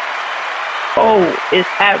 Oh, it's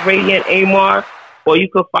at Radiant Amar, or you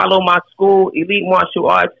can follow my school, Elite Martial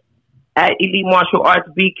Arts, at Elite Martial Arts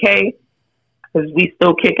BK, because we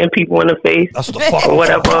still kicking people in the face. That's the fuck or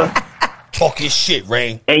whatever. Talk your shit,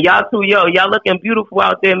 Rain. And y'all too, y'all looking beautiful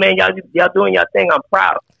out there, man. Y'all doing your thing. I'm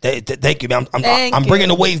proud. Thank you, man. I'm bringing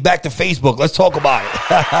the wave back to Facebook. Let's talk about it.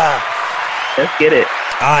 Let's get it.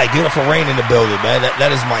 All right, get up for Rain in the building, man.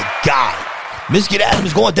 That is my guy. Miss Get Adams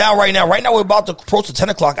is going down right now. Right now, we're about to approach the 10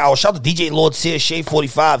 o'clock hour. Shout out to DJ Lord Sear, Shade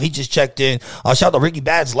 45. He just checked in. Shout out to Ricky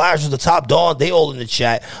Bads, Lazarus, the Top Dog. They all in the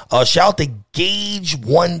chat. Shout out to Gage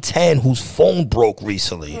 110, whose phone broke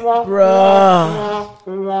recently. Bruh.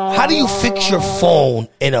 How do you fix your phone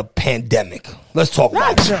in a pandemic? Let's talk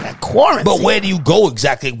about it. Quarantine. But where do you go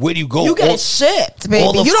exactly? Where do you go? You get it shipped,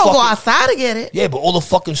 baby. You don't go outside to get it. Yeah, but all the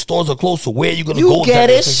fucking stores are closed, so where are you going to go? You get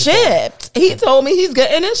it shipped. He told me he's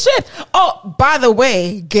getting it shipped. Oh, by the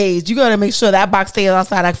way, Gage, you got to make sure that box stays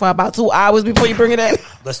outside like for about 2 hours before you bring it in.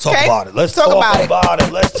 Let's talk about it. Let's talk about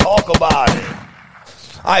it. Let's talk about it.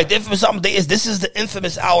 All right, the Infamous Amadeus. This is the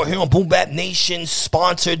Infamous Hour here on Boom Bap Nation,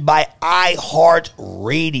 sponsored by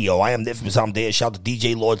iHeartRadio. I am the Infamous Amadeus. Shout out to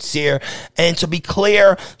DJ Lord Sear. And to be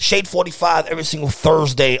clear, Shade 45 every single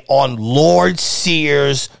Thursday on Lord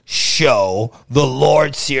Sear's show, the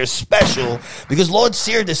Lord Sear Special, because Lord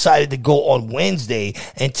Sear decided to go on Wednesday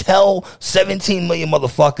and tell 17 million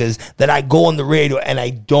motherfuckers that I go on the radio and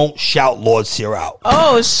I don't shout Lord Sear out.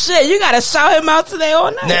 Oh, shit. You got to shout him out today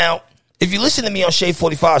all night. Now, if you listen to me on Shade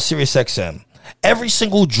 45 Sirius XM, every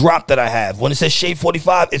single drop that I have, when it says Shade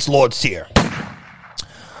 45, it's Lord Sear.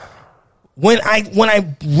 When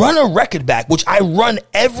I run a record back, which I run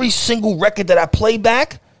every single record that I play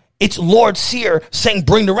back, it's Lord Sear saying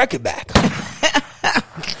bring the record back.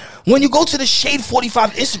 When you go to the Shade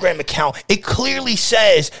 45 Instagram account, it clearly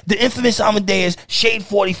says the Infamous Amadeus Shade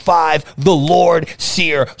 45, the Lord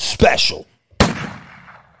Sear Special.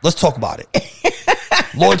 Let's talk about it.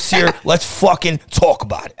 Lord Sear, let's fucking talk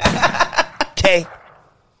about it. Okay?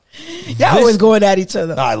 Y'all always going at each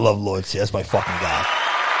other. Nah, I love Lord Sear. That's my fucking guy.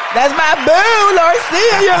 That's my boo, Lord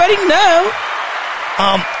Sear. You already know.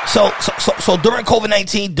 So during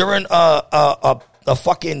COVID-19, during a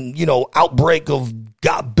fucking, outbreak of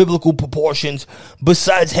biblical proportions,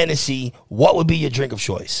 besides Hennessy, what would be your drink of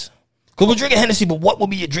choice? Because we're drinking Hennessy, but what would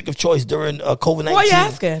be your drink of choice during COVID-19? What are you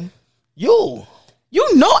asking? You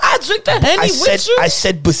know I drink the Henny with you. I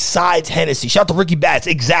said besides Hennessy. Shout out to Ricky Bats.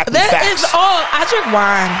 Exactly. That facts. is all. I drink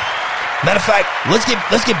wine. Matter of fact,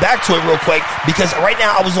 let's get back to it real quick, because right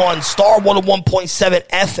now I was on Star 101.7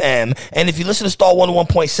 FM, and if you listen to Star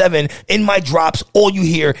 101.7, in my drops, all you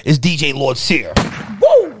hear is DJ Lord Sear.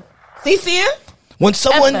 Woo! CCN? When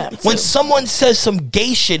someone says some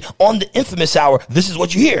gay shit on the Infamous Hour, this is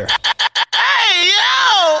what you hear. Hey,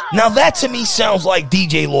 yo! Now that to me sounds like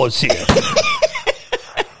DJ Lord Sear.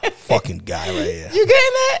 Fucking guy right here. You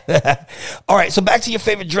getting that? All right, so back to your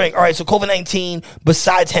favorite drink. All right, so COVID-19,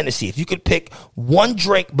 besides Hennessy, if you could pick one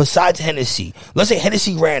drink besides Hennessy, let's say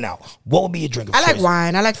Hennessy ran out, what would be your drink of choice? I like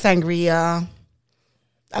wine. I like sangria.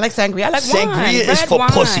 I like wine. Sangria is for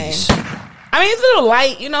pussies. I mean, it's a little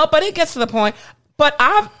light, but it gets to the point. But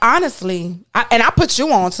I've honestly, I put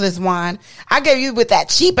you on to this wine. I gave you with that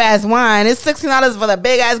cheap ass wine. It's $16 for the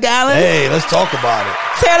big ass gallon. Hey, let's talk about it.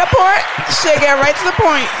 Taylor Port. Shit, get right to the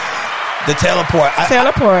point. The Taylor Port.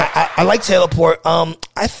 Taylor Port. I like Taylor Port.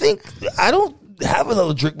 I think I don't have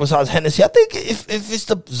another drink besides Hennessy. I think if it's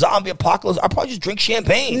the zombie apocalypse, I'll probably just drink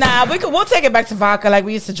champagne. Nah, we'll take it back to vodka like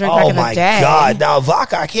we used to drink back in the day. Oh my God. Now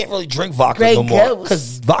vodka, I can't really drink vodka no more,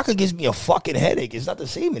 because vodka gives me a fucking headache. It's not the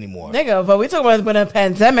same anymore. Nigga, but we talking about when a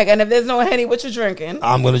pandemic, and if there's no Henny, what you drinking?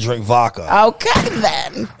 I'm going to drink vodka. Okay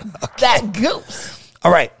then. That goose.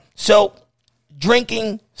 All right. So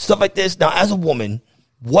drinking, stuff like this. Now, as a woman,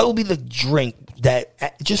 what will be the drink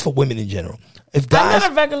that, just for women in general, if guys, I'm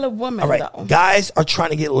not a regular woman, though. Guys are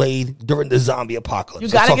trying to get laid during the zombie apocalypse. You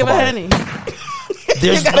gotta give a Henny.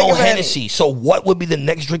 There's no Hennessy. So what would be the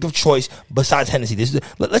next drink of choice besides Hennessy?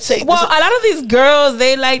 Let's say. Well, a lot of these girls,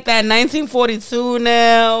 they like that 1942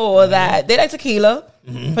 now, or that they like tequila,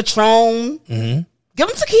 Patron. Mm-hmm. Give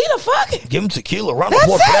them tequila. Fuck it. Give them tequila. Round of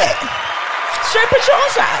applause for that. Straight Patron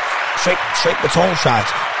shots. Straight Patron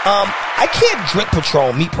shots. I can't drink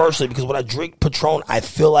Patron, me personally, because when I drink Patron, I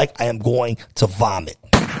feel like I am going to vomit.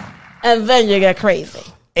 And then you get crazy.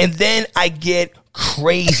 And then I get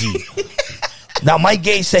crazy. Now, Mike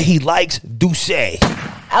Gage said he likes Douce.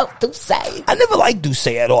 Oh, Douce. I never liked Douce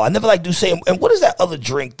at all. I never liked Douce. And what is that other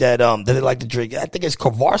drink that they like to drink? I think it's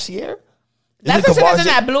Courvoisier. That's the shit that's in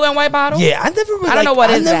that blue and white bottle? Yeah, I don't know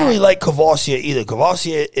what is that. I never really like Courvoisier either.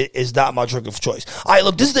 Courvoisier is not my drink of choice. All right,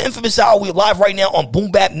 look, this is the Infamous Hour. We're live right now on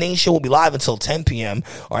Boom Bap Nation. We'll be live until 10 p.m.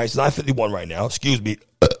 All right, it's 9:51 right now. Excuse me.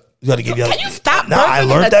 Can you stop? Nah, I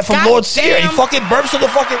learned that from Lord Sear. He fucking burps on the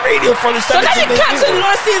fucking radio for the So let me catch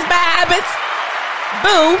Lord Sear's bad habits.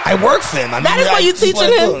 Boo. I work for him. That is what you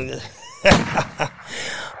teaching him.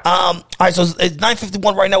 All right, so it's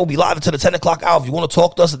 9:51 right now. We'll be live until the 10 o'clock hour. If you want to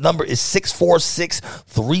talk to us, the number is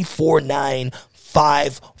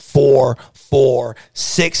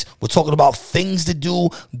 646-349-5446. We're talking about things to do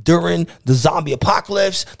during the zombie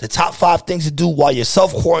apocalypse, the top 5 things to do while you're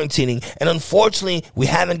self-quarantining. And unfortunately, we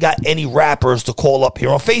haven't got any rappers to call up here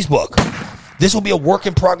on Facebook. This will be a work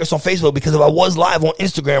in progress on Facebook because if I was live on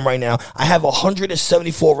Instagram right now, I have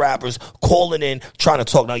 174 rappers calling in trying to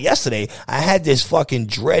talk. Now, yesterday, I had this fucking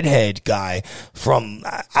dreadhead guy from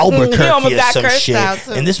Albuquerque or some shit.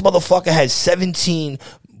 And this motherfucker had 17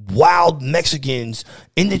 wild Mexicans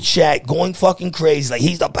in the chat going fucking crazy. Like,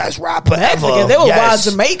 he's the best rapper ever. They were wild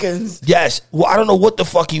Jamaicans. Yes. Well, I don't know what the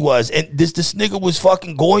fuck he was. And this nigga was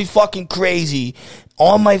fucking going fucking crazy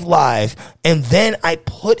on my live. And then I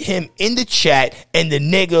put him in the chat and the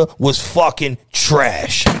nigga was fucking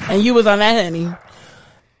trash. And you was on that, honey.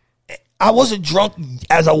 I wasn't drunk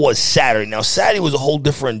as I was Saturday. Now, Saturday was a whole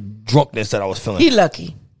different drunkenness that I was feeling. He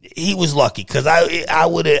lucky. He was lucky because I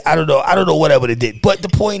would have, I don't know what I would have did. But the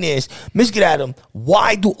point is, Miss Get Adam,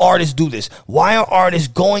 why do artists do this? Why are artists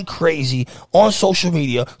going crazy on social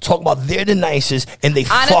media talking about they're the nicest and they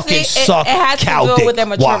fucking suck? It has cow to do dick. with their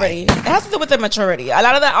maturity. Why? It has to do with their maturity. A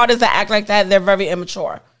lot of the artists that act like that, they're very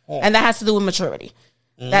immature, and that has to do with maturity.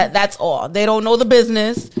 That's all. They don't know the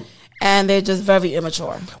business. And they're just very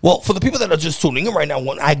immature. Well, for the people that are just tuning in right now,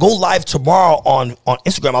 when I go live tomorrow on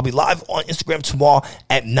Instagram, I'll be live on Instagram tomorrow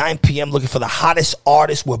at 9 p.m. looking for the hottest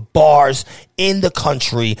artists with bars in the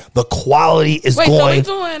country. The quality is going.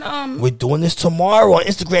 So we're doing this tomorrow on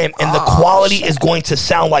Instagram, and the quality is going to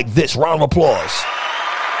sound like this. Round of applause.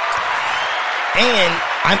 And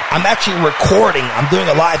I'm actually recording. I'm doing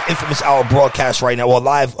a live Infamous Hour broadcast right now, or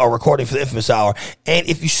live recording for the Infamous Hour. And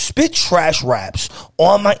if you spit trash raps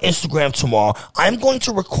on my Instagram tomorrow, I'm going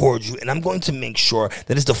to record you, and I'm going to make sure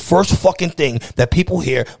that it's the first fucking thing that people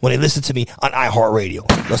hear when they listen to me on iHeartRadio.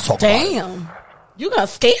 Let's talk about it. Damn. You gonna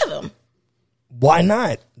scare them. Why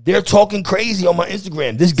not? They're talking crazy on my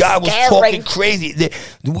Instagram. This guy was talking crazy.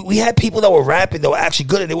 We had people that were rapping that were actually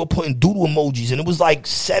good, and they were putting doodle emojis, and it was like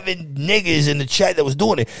 7 niggas in the chat that was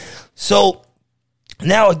doing it. So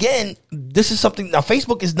now, again, this is something. Now,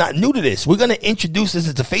 Facebook is not new to this. We're going to introduce this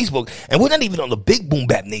into Facebook, and we're not even on the big Boom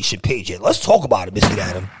Bap Nation page yet. Let's talk about it, Mr.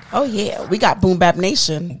 Adam. Oh, yeah. We got Boom Bap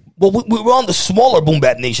Nation. Well, we're on the smaller Boom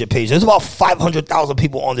Bap Nation page. There's about 500,000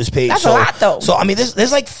 people on this page. That's a lot, though. So, I mean,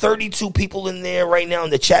 there's like 32 people in there right now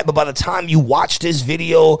in the chat. But by the time you watch this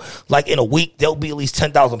video, like in a week, there'll be at least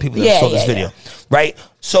 10,000 people that saw this video. Right?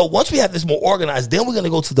 So, once we have this more organized, then we're going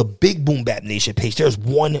to go to the big Boom Bap Nation page. There's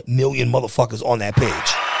 1 million motherfuckers on that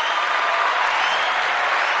page.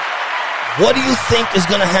 What do you think is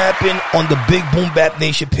going to happen on the big Boom Bap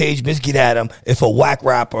Nation page, Miss Get Adam, if a whack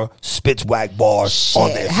rapper spits whack bars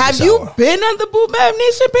on there? Have you been on the Boom Bap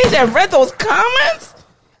Nation page and read those comments?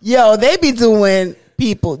 Yo, they be doing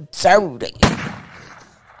people dirty.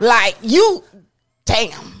 Like, you,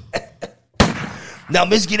 damn. Now,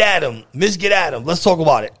 Miss Get Adam, let's talk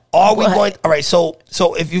about it. Are we going? All right, so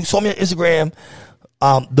if you saw me on Instagram,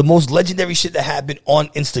 the most legendary shit that happened on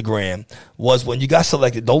Instagram was when you got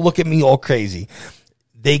selected. Don't look at me all crazy.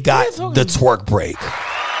 They got the twerk break.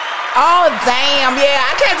 Oh, damn. Yeah,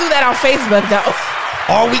 I can't do that on Facebook, though.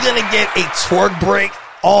 Are we going to get a twerk break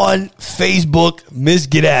on Facebook, Miss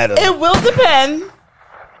Get Adam? It will depend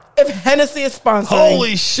if Hennessy is sponsoring.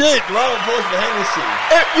 Holy shit. Round of applause for Hennessy.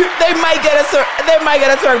 They might get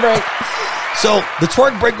a twerk break. So the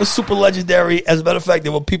twerk break was super legendary. As a matter of fact,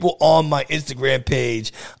 there were people on my Instagram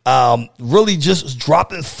page really just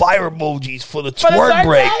dropping fire emojis for the twerk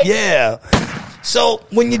break. Yeah. So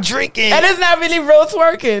when you're drinking, and it's not really real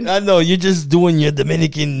twerking. I know you're just doing your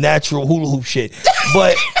Dominican natural hula hoop shit,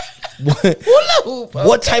 but.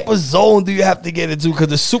 What type of zone do you have to get into? Because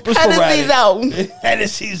the super sporadic. Hennessy zone.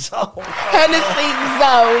 Hennessy zone.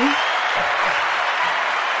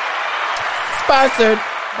 Sponsored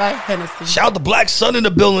By Hennessy. Shout out to Black Sun in the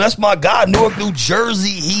building. That's my guy. Newark, New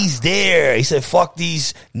Jersey. He's there. He said, fuck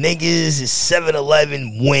these niggas. It's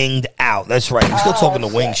 7-Eleven winged out. That's right. We're still talking the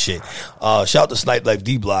wing shit. Shout out to Snipe Life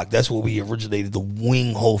D-Block. That's where we originated the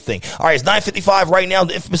wing whole thing. All right, it's 9:55 right now.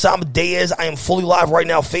 The infamous Amadeus. I am fully live right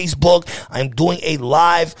now. Facebook. I am doing a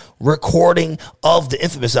live recording of the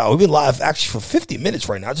infamous hour. We've been live actually for 50 minutes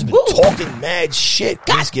right now. I've just been talking mad shit.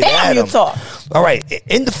 Let's get at you 'em. talk. All right,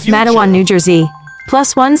 in the future. Matawan, New Jersey.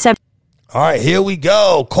 +17. All right, here we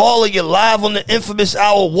go. Caller, you're live on the infamous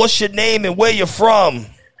hour. What's your name and where you're from?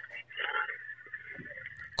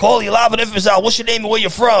 Caller, you're live on the infamous hour. What's your name and where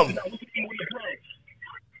you're from?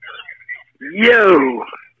 Yo.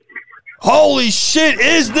 Holy shit,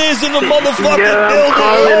 is this in the motherfucking Yeah, I'm building?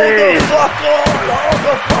 calling Hold the in. fuck on. Hold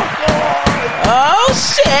the fuck on. Oh,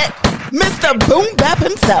 shit. Mr. Boom Bap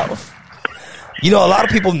himself. You know, a lot of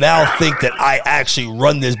people now think that I actually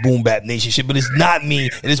run this Boom Bap Nation shit, but it's not me.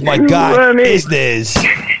 It is my guy, run it. Business.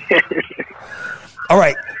 All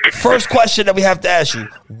right, first question that we have to ask you.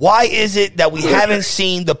 Why is it that we haven't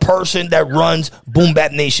seen the person that runs Boom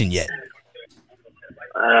Bap Nation yet?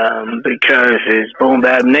 Because it's Boom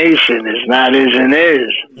Bap Nation. It's not is and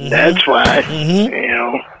is. Mm-hmm. That's why. Mm-hmm. You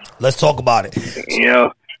know. Let's talk about it. You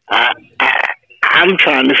know, I'm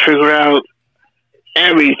trying to figure out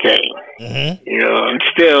everything. Mm-hmm. You know, I'm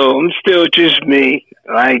still just me.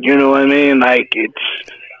 Like, you know what I mean? Like, it's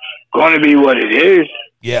going to be what it is.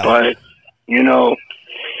 Yeah. But, you know.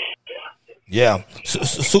 Yeah,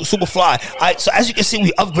 super fly. All right, so as you can see,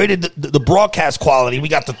 we upgraded the broadcast quality. We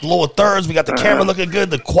got the lower thirds, we got the camera looking good,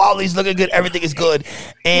 the quality's looking good, everything is good.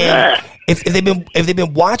 And if they've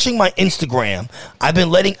been watching my Instagram, I've been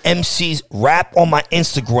letting MCs rap on my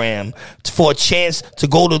Instagram for a chance to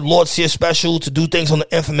go to Lord Sear Special, to do things on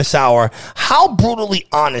the infamous hour. How brutally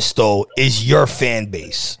honest though is your fan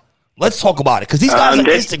base? Let's talk about it, because these guys on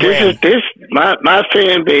Instagram. My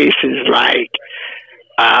fan base is like,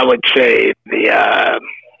 I would say the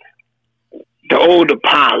old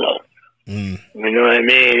Apollo. You know what I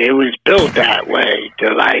mean? It was built that way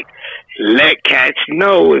to like let cats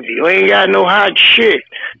know if you ain't got no hot shit,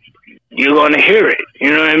 you're gonna hear it.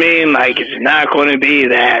 You know what I mean? Like, it's not gonna be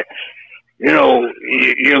that, you know,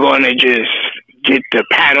 you're gonna just get the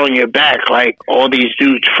pat on your back like all these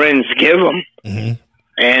dudes' friends give them. Mm-hmm.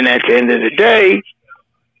 And at the end of the day,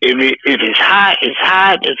 if it's hot, it's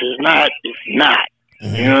hot. If it's not, it's not.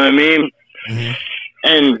 Mm-hmm. You know what I mean? Mm-hmm.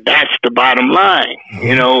 And that's the bottom line. Mm-hmm.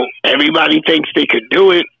 You know, everybody thinks they could do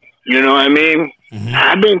it. You know what I mean? Mm-hmm.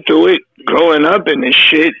 I've been through it growing up in this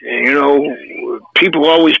shit. And, you know, people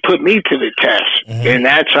always put me to the test. Mm-hmm. And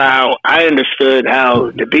that's how I understood how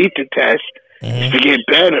to beat the test, is to get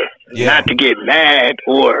better, not to get mad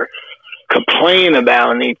or complain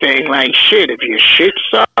about anything. Like, shit, if your shit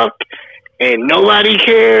sucked and nobody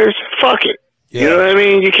cares, fuck it. You know what I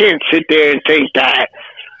mean? You can't sit there and think that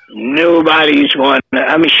everybody's going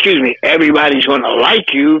to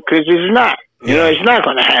like you, because it's not. You know, it's not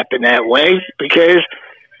going to happen that way, because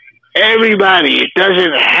it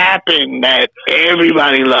doesn't happen that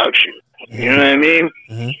everybody loves you. You know what I mean?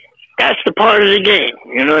 Mm-hmm. That's the part of the game.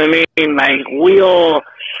 You know what I mean? Like, we all,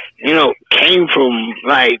 you know, came from,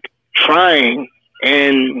 like, trying,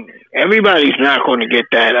 and everybody's not going to get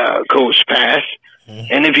that ghost pass.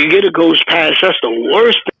 And if you get a ghost pass, that's the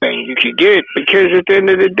worst thing you could get, because at the end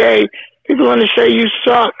of the day, people are going to say you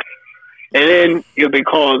suck, and then you'll be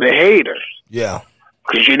called a hater. Yeah.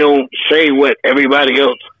 Because you don't say what everybody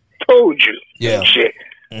else told you. Yeah. And shit.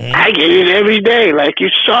 Mm-hmm. I get it every day. Like, you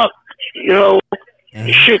suck. You know,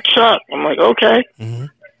 your shit suck. I'm like, okay. Mm-hmm.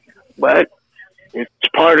 But it's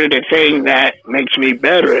part of the thing that makes me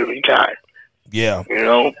better every time. Yeah. You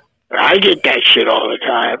know? I get that shit all the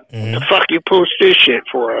time. Mm-hmm. The fuck you post this shit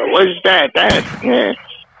for? What's that? Yeah.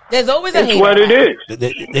 There's always a hater. It's what it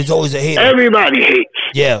is. There's always a hater. Everybody hates.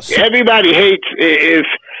 Yes. Everybody hates if,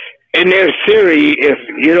 in their theory, if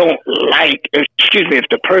you don't like, if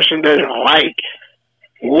the person doesn't like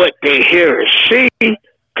what they hear or see,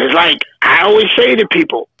 because, like, I always say to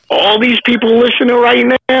people, all these people listening right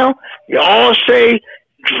now, you all say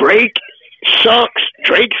Drake sucks,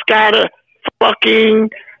 Drake's got a fucking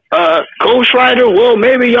ghostwriter. Well,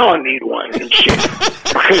 maybe y'all need one and shit,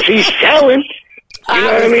 because he's selling. You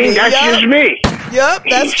know what I mean? That's just me. Yep,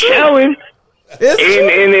 that's true. Selling. And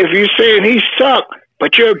if you're saying he sucked,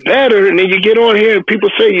 but you're better, and then you get on here and people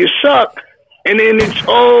say you suck, and then it's,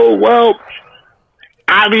 oh, well,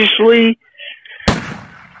 obviously,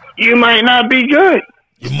 you might not be good.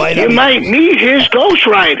 You might need his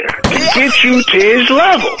ghostwriter to get you to his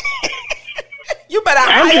level. You better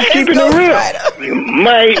I'm just keeping it real. You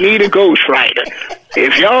might need a ghostwriter.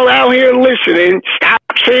 If y'all out here listening, stop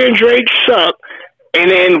saying Drake suck, and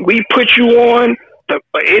then we put you on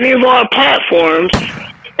any of our platforms,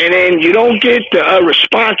 and then you don't get the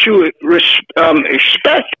response you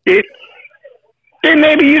expected, then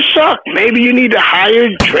maybe you suck. Maybe you need to hire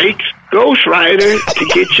Drake's ghostwriter to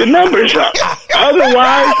get your numbers up.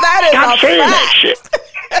 Otherwise, stop saying that shit.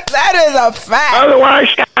 That is a fact. Otherwise,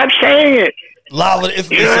 stop saying it. Live with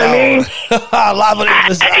Infamous You know what I mean? Live with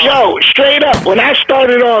Infamous Hour. Yo, straight up, when I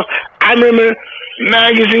started off, I remember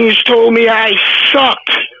magazines told me I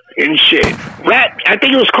sucked and shit. I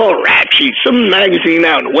think it was called Rap Sheet, some magazine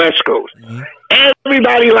out in the West Coast. Mm-hmm.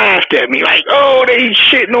 Everybody laughed at me, like, oh, they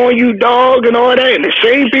shitting on you, dog, and all that. And the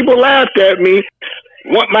same people laughed at me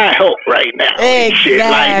want my help right now. Exactly. Shit,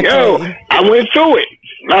 like, yo, I went through it.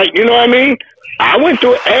 Like, you know what I mean? I went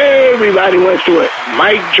through it. Everybody went through it.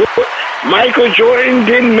 Michael Jordan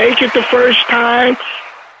didn't make it the first time.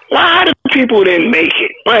 A lot of people didn't make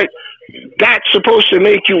it. But that's supposed to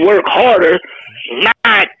make you work harder,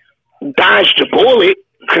 not dodge the bullet,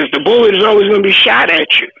 because the bullet is always going to be shot at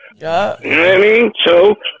you. Yeah. You know what I mean?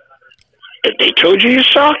 So, if they told you you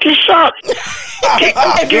suck, you suck.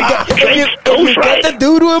 If you got the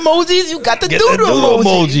doodle emojis, you got the doodle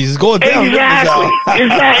emojis. It's going down.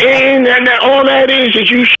 Exactly. And all that is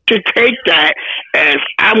you should take that as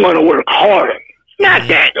I'm going to work harder. Not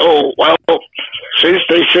that, oh, well, since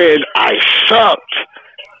they said I sucked,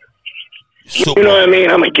 you know what I mean?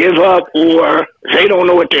 I'm going to give up, or they don't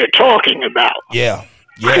know what they're talking about. Yeah.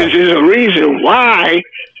 Because there's a reason why,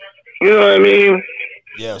 you know what I mean?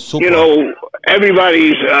 Yeah, super. You know,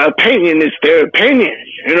 everybody's opinion is their opinion.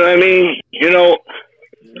 You know what I mean? You know,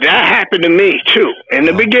 that happened to me, too, in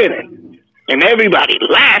the beginning. And everybody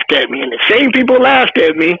laughed at me. And the same people laughed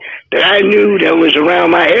at me that I knew that was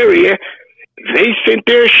around my area. They sent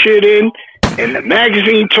their shit in, and the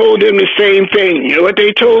magazine told them the same thing. You know what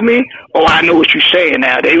they told me? Oh, I know what you're saying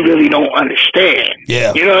now. They really don't understand.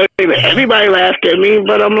 Yeah. You know what I mean? Everybody laughed at me,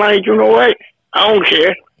 but I'm like, you know what? I don't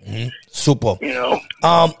care. Mm-hmm. Super. You know.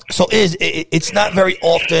 So it's not very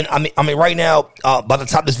often. I mean, right now, by the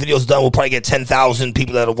time this video is done, we'll probably get 10,000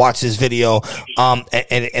 people that'll watch this video. And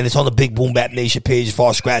it's on the Big Boom Bap Nation page as far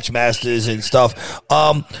as Scratch Masters and stuff.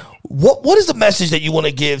 What is the message that you want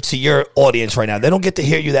to give to your audience right now? They don't get to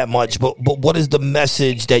hear you that much, but what is the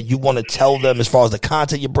message that you want to tell them as far as the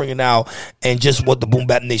content you're bringing out and just what the Boom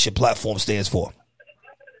Bap Nation platform stands for?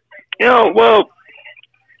 You know, well,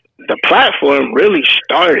 the platform really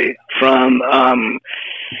started from,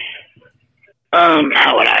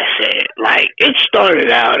 how would I say it? Like, it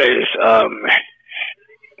started out as, how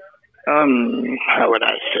would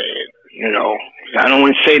I say it? You know, I don't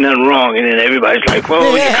want to say nothing wrong, and then everybody's like,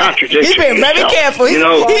 well, you're contradicting He's being very careful. You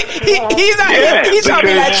know? He's trying to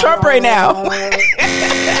be like Trump right now.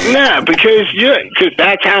 Nah, because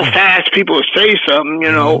that's how fast people say something,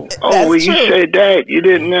 you know. Oh, well, you said that, you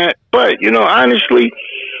didn't that. But, you know, honestly,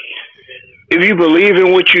 if you believe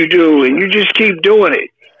in what you do and you just keep doing it,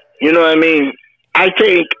 you know what I mean? I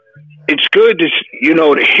think it's good to, you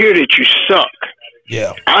know, to hear that you suck.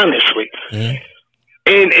 Yeah. Honestly. Mm-hmm.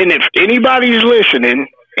 And if anybody's listening,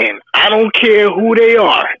 and I don't care who they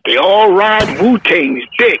are, they all ride Wu-Tang's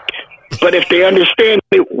dick. But if they understand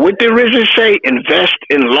what the RZA say, invest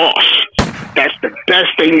in loss. That's the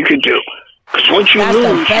best thing you can do. Because once you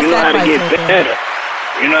lose, you know how to get better.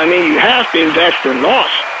 You know what I mean? You have to invest in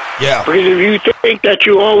loss. Yeah. Because if you think that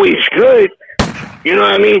you're always good, you know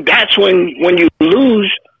what I mean? That's when you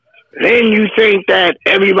lose, then you think that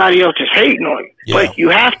everybody else is hating on you. Yeah. But you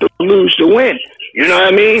have to lose to win. You know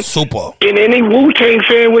what I mean? Super. And any Wu-Tang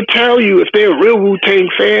fan would tell you, if they're a real Wu-Tang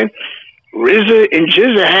fan, RZA and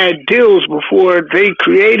GZA had deals before they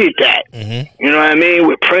created that. Mm-hmm. You know what I mean?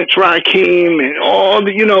 With Prince Rakeem and all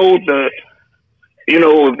the,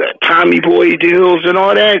 the Tommy Boy deals and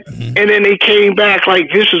all that. Mm-hmm. And then they came back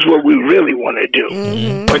like, this is what we really want to do.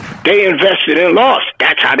 Mm-hmm. But they invested in loss.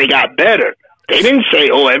 That's how they got better. They didn't say,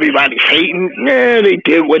 oh, everybody's hating. Yeah, they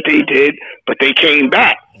did what they did, but they came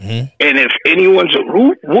back. Mm-hmm. And if anyone's a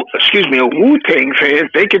Wu-Tang fan,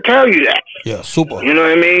 they could tell you that. Yeah, super. You know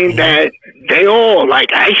what I mean? Mm-hmm. That they all,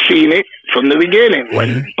 like, I seen it from the beginning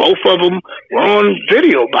when both of them were on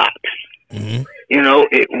Video Box. Mm-hmm. You know,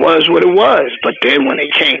 it was what it was. But then when they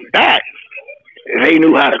came back, they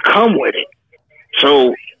knew how to come with it.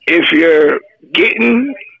 So if you're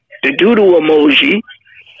getting the doodle emoji,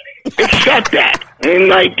 accept that. And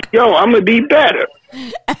like, yo, I'm going to be better.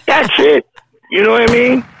 That's it. You know what I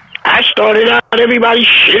mean? I started out, everybody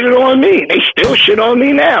shitted on me. They still shit on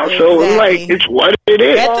me now. Exactly. So, like, it's what it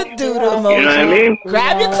is. Get the doodle emoji. You know what I mean?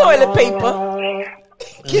 Grab your toilet paper.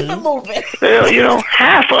 Keep it moving. You know,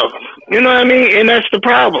 half of them. You know what I mean? And that's the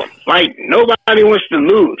problem. Like, nobody wants to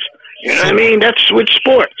lose. You know what I mean? That's with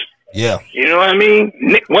sports. Yeah. You know what I mean?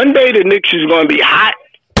 One day the Knicks is going to be hot.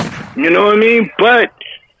 You know what I mean? But,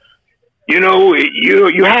 you know,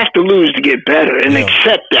 you have to lose to get better and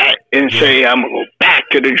accept that and say, I'm going to go back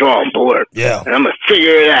to the drawing board. Yeah. And I'm going to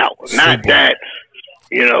figure it out. Not that,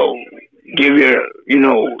 you know, give your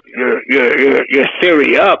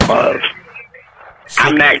theory up of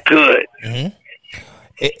I'm that good. Mm-hmm.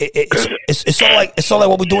 It's all like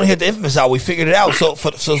what we're doing here at the Infamous Hour. We figured it out. So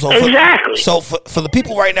for the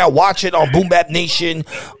people right now watching on Boom Bap Nation,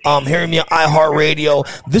 hearing me on iHeartRadio,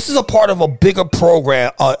 this is a part of a bigger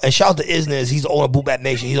program. And shout out to Isness, he's the owner of Boom Bap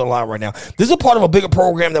Nation. He's online right now. This is a part of a bigger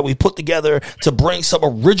program that we put together to bring some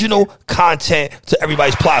original content to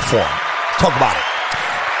everybody's platform. Let's talk about it.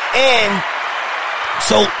 And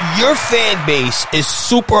so your fan base is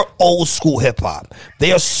super old school hip hop.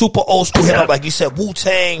 They are super old school hip hop, like you said,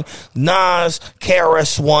 Wu-Tang, Nas,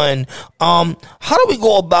 KRS-One. How do we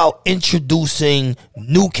go about introducing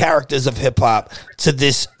new characters of hip hop to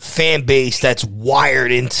this fan base that's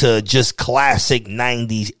wired into just classic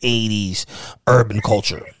 90s, 80s urban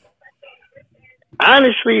culture?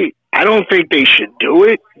 Honestly, I don't think they should do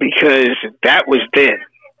it because that was then.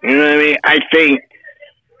 You know what I mean? I think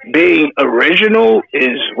being original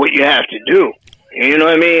is what you have to do. You know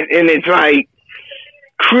what I mean? And it's like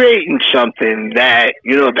creating something that,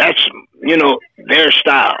 you know, that's, you know, their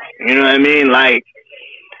style. You know what I mean? Like,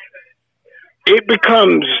 it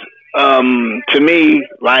becomes, to me,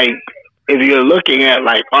 like, if you're looking at,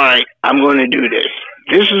 like, all right, I'm going to do this.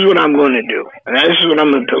 This is what I'm going to do. And this is what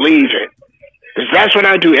I'm going to believe in. Because that's what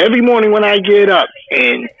I do every morning when I get up.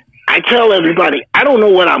 And I tell everybody, I don't know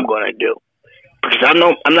what I'm going to do. Because I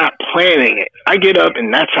know I'm not planning it. I get up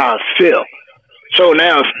and that's how I feel. So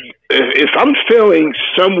now if I'm feeling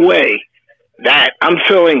some way that I'm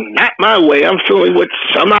feeling not my way, I'm feeling what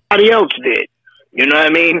somebody else did. You know what I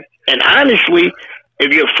mean? And honestly,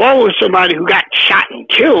 if you're following somebody who got shot and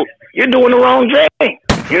killed, you're doing the wrong thing.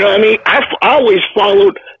 You know what I mean? I always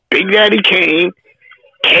followed Big Daddy Kane,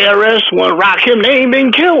 KRS-One, Rakim. They ain't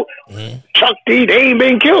been killed. Mm-hmm. Chuck D, they ain't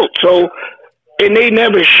been killed. So, and they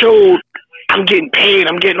never showed, I'm getting paid,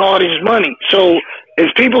 I'm getting all this money. So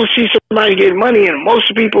if people see somebody get money, and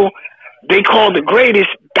most people they call the greatest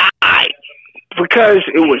died because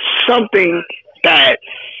it was something that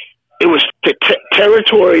it was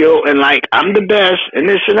territorial and like, I'm the best and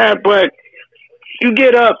this and that. But you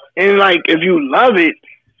get up and like, if you love it,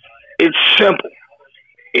 it's simple.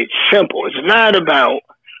 It's simple. It's not about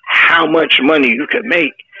how much money you can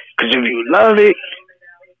make. Because if you love it,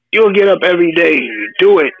 you'll get up every day and you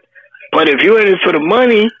do it. But if you're in it for the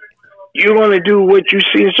money, you're going to do what you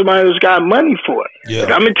see somebody who's got money for. Yeah.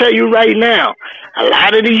 I'm going to tell you right now, a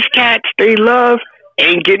lot of these cats they love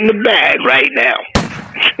ain't getting the bag right now.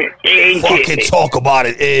 They ain't fucking talk about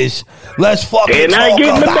it, is. Let's fucking They're not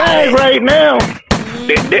getting the bag right now.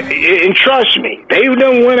 And trust me, they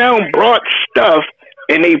done went out and brought stuff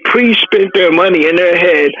and they pre-spent their money in their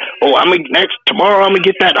head. Oh, tomorrow I'm going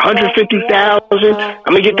to get that $150,000. I'm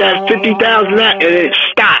going to get that $50,000, and it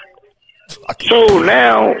stopped. So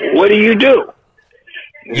now, what do?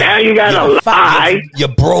 Now you gotta lie. You're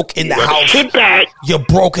broke in the house. Sit back. You're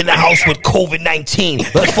broke in the house with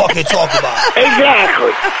COVID-19. Let's fucking talk about it.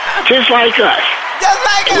 Exactly. Just like us.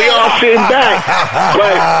 We all sitting back,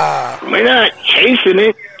 but we're not chasing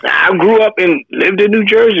it. I grew up and lived in New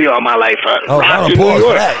Jersey all my life. Rockton, New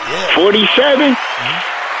York. 47.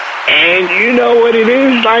 Mm-hmm. And you know what it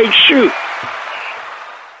is? Like, shoot.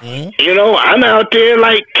 Mm-hmm. You know, I'm out there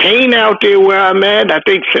like Kane out there where I'm at. I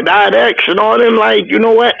think Sadat X and all them, like, you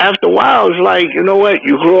know what? After a while, it's like, you know what?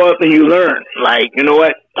 You grow up and you learn. Like, you know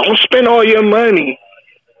what? Don't spend all your money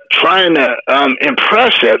trying to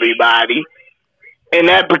impress everybody. And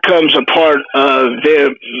that becomes a part of their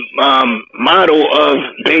model of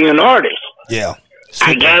being an artist. Yeah.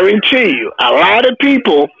 I guarantee you, a lot of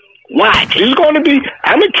people watch. It's going to be,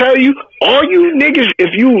 I'm going to tell you, all you niggas,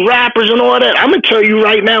 if you rappers and all that, I'm going to tell you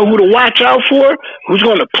right now who to watch out for, who's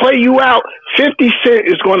going to play you out. 50 Cent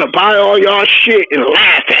is going to buy all y'all shit and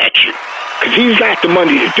laugh at you because he's got the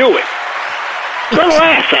money to do it. Go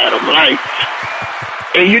laugh at him, like,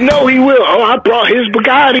 and you know he will. Oh, I brought his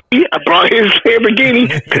Bugatti, I brought his Lamborghini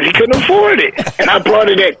because he couldn't afford it, and I brought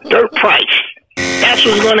it at dirt price. That's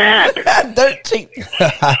what's going to happen. Dirt cheap.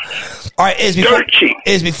 All right, Dirt cheap.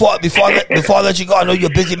 Before I let you go, I know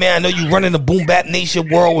you're a busy man. I know you running the Boom Bap Nation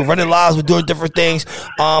world. We're running lives. We're doing different things.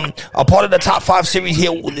 A part of the top 5 series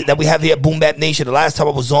here that we have here at Boom Bap Nation. The last time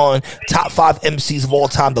I was on, top 5 MCs of all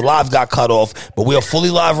time. The live got cut off, but we are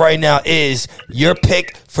fully live right now. Is your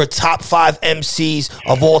pick for top 5 MCs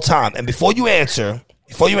of all time? And before you answer,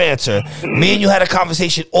 me and you had a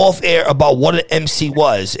conversation off air about what an MC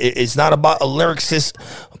was. It's not about a lyricist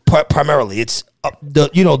primarily. It's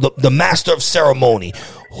the master of ceremony.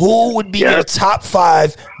 Who would be your top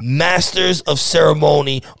 5 masters of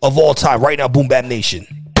ceremony of all time right now, Boom Bap Nation?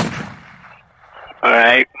 All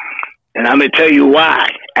right. And I'm going to tell you why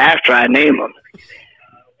after I name them.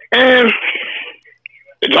 And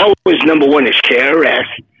it's always number 1 is KRS.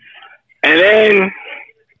 And then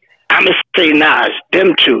I'm going to say Nas,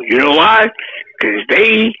 them two. You know why? Because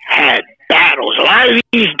they had battles. A lot of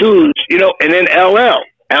these dudes, and then LL.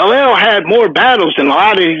 LL had more battles than a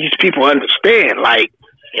lot of these people understand. Like,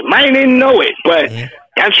 they might didn't know it, but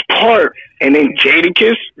that's part. And then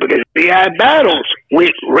Jadakiss, because they had battles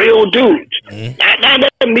with real dudes. Not that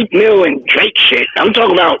Meek Mill and Drake shit. I'm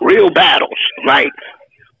talking about real battles. Like,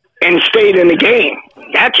 and stayed in the game.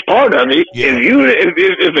 That's part of it. Yeah.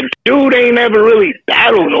 If a dude ain't ever really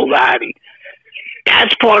battled nobody,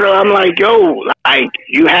 that's part of. I'm like, yo, like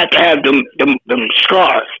you have to have them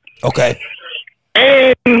scars. Okay.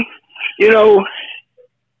 And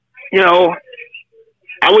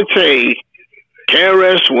I would say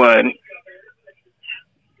KRS One,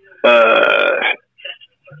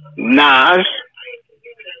 Nas.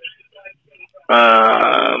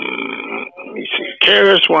 Let me see.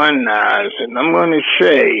 KRS One, Nas, and I'm going to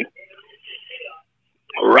say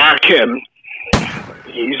Rakim.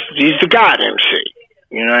 He's the God MC.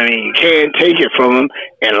 You know what I mean? You can't take it from him.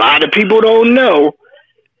 And a lot of people don't know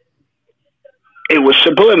it was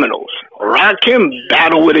subliminals. Rakim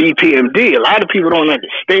battled with EPMD. A lot of people don't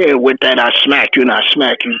understand what that I smack you and I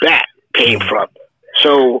smack you back came from.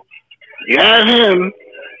 So you have him,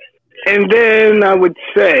 and then I would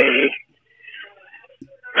say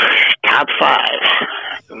top 5.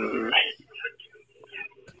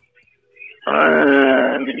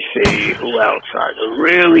 Let me see who else I could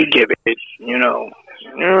really give it.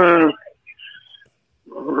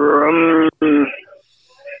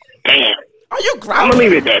 Damn. Are you growling? I'm gonna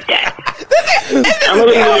leave it at that. I'm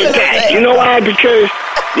gonna leave it at that. You know why? Because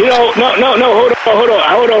no. Hold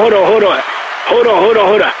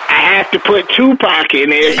on. I have to put Tupac in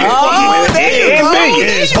there. Hold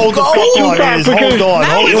on.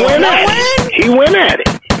 He went at it.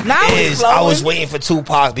 I was waiting for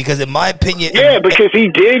Tupac because, in my opinion, because he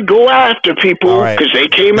did go after people because they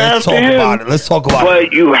came after him. Let's talk about it.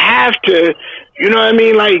 But you have to, you know what I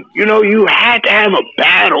mean? Like, you had to have a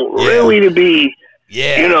battle really to be.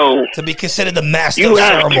 Yeah, to be considered the master of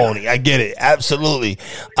ceremony. I get it. Absolutely.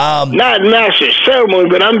 Not master of ceremony,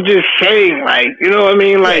 but I'm just saying, like, you know what I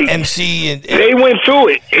mean? Like, MC and they went through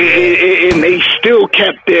it and they still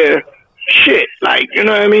kept their shit. Like, you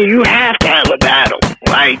know what I mean? You have to have a battle.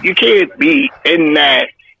 Like, you can't be in that.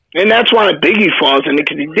 And that's why Biggie falls in it,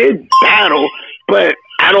 because he did battle, but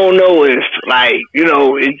I don't know if, like,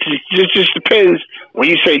 it just depends when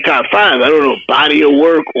you say top 5. I don't know, body of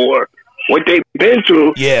work or what they've been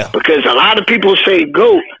through. Yeah. Because a lot of people say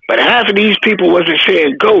GOAT, but half of these people wasn't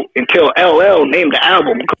saying GOAT until LL named the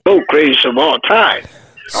album GOAT, greatest of all time.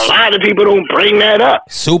 A lot of people don't bring that up.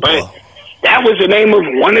 Super. But that was the name of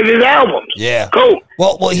one of his albums. Yeah. GOAT.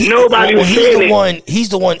 He's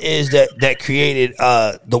the one that created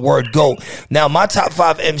the word GOAT. Now, my top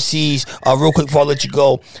 5 MCs, real quick before I let you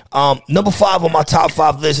go. Number 5 on my top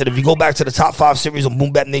 5 list, and if you go back to the top 5 series on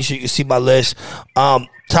Boom Bap Nation, you can see my list.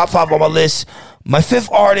 Top 5 on my list. My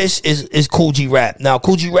 5th artist is Kool G Rap. Now,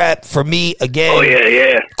 Kool G Rap, for me, again... Oh,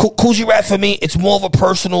 yeah. Kool G Rap, for me, it's more of a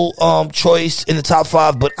personal choice in the top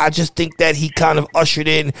 5, but I just think that he kind of ushered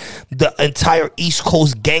in the entire East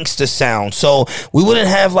Coast gangster sound. So, we wouldn't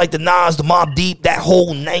have, like, the Nas, the Mobb Deep, that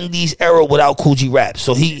whole 90s era without Kool G Rap.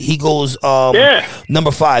 So, he goes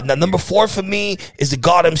number 5. Now, number 4 for me is the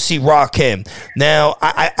God MC Rakim. Now,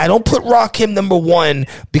 I don't put Rakim number 1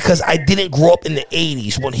 because I didn't grow up in the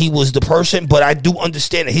 80s when he was the person, but I do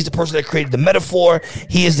understand that he's the person that created the metaphor.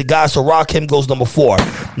 He is the guy, so Rakim goes number 4.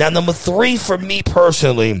 Now, number 3 for me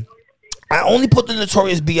personally, I only put the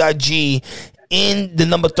Notorious B.I.G. in the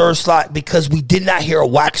number 3rd slot because we did not hear a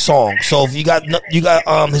whack song. So if you got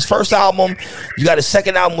his first album, you got his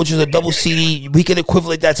second album, which is a double CD, we can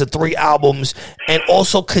equivalent that to 3 albums. And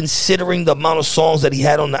also considering the amount of songs that he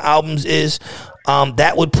had on the albums is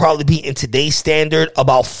that would probably be in today's standard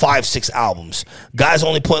about 5-6 albums. Guys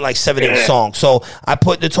only putting like 7-8 songs. So I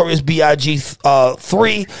put Notorious B.I.G.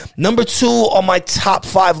 3. Number 2 on my top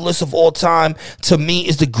 5 list of all time, to me,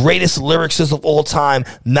 is the greatest lyricist of all time,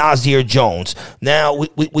 Nasir Jones. Now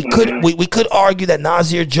we could argue that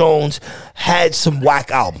Nasir Jones had some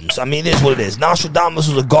whack albums. I mean, it is what it is. Nostradamus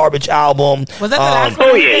was a garbage album. Was that the last one?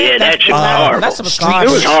 Oh yeah, that shit was horrible.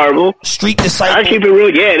 It was horrible. Street Disciples. I keep it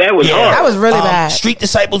real. Yeah, that was horrible. That was really bad. Street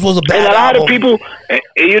Disciples was a bad and a lot album. of people,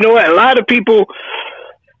 you know what? A lot of people,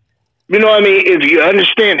 you know what I mean? If you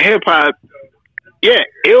understand hip hop, yeah,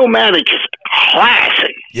 Illmatic is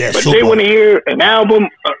classic. Yeah, but super. they want to hear an album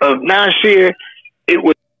of Nasir. He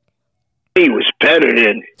was better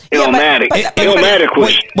than Illmatic. Illmatic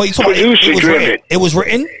was producer driven. It was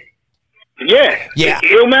written? Yeah.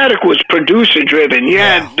 Illmatic was producer driven. You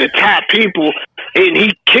had the top people, and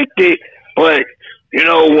he kicked it. But you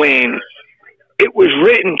know, when It Was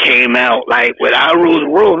Written came out, like with I Rule the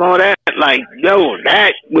World and all that, like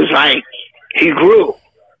that was like he grew.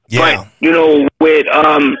 Yeah. But you know, with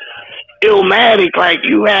Illmatic, like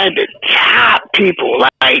you had the top people,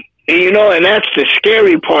 like. You know, and that's the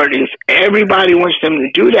scary part is everybody wants them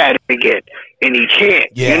to do that again, and he can't.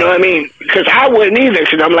 Yeah. You know what I mean? Because I wouldn't either,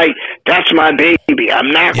 because I'm like, that's my baby.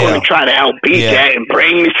 I'm not going to try to outbeat that and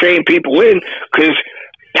bring the same people in, because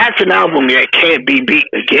that's an album that can't be beat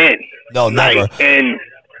again. No, never. And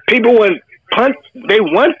people they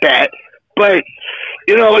want that, but,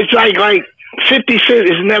 you know, it's like 50 Cent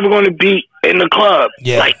is never going to beat in the club.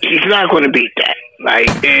 Yeah. Like, he's not going to beat that.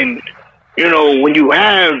 Like, and... You know, when you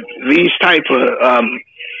have these type of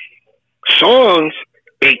songs,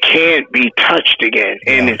 it can't be touched again.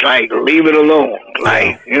 And it's like, leave it alone.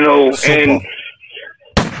 Like, you know, super. And...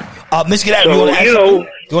 Miss Get Out, so, you know...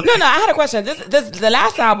 No, I had a question. This the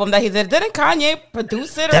last album that he did. Didn't Kanye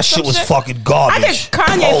produce it? Or that shit was fucking garbage. I think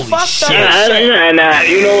Kanye Holy fucked shit. And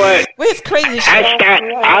you know what? With his crazy shit.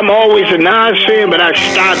 I'm always a Nas fan, but I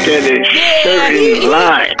stopped at a certain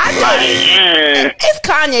line. It's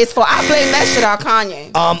Kanye's fault. I blame that shit on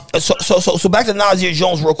Kanye. So back to Nasir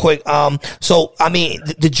Jones real quick. So I mean,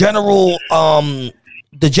 the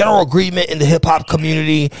general agreement in the hip hop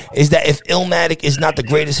community is that if Illmatic is not the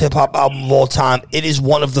greatest hip hop album of all time, it is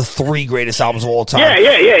one of the 3 greatest albums of all time.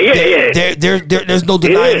 Yeah. There's no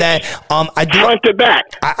denying that. I do front to back.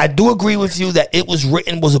 I do agree with you that It Was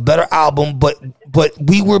Written was a better album, but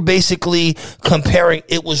we were basically comparing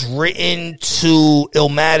It Was Written to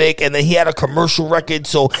Illmatic, and then he had a commercial record,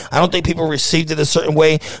 so I don't think people received it a certain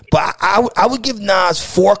way. But I would give Nas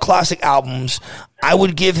 4 classic albums. I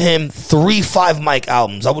would give him 3 5-mic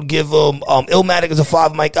albums. I would give him Illmatic as a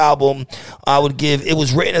 5-mic album. I would give It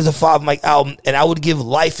Was Written as a 5-mic album, and I would give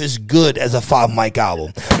Life Is Good as a 5-mic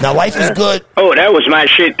album. Now, Life Is Good. Oh, that was my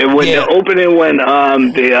shit. The opening when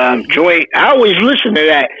the joint. I always listen to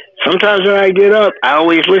that. Sometimes when I get up, I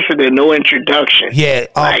always listen to No Introduction. Yeah,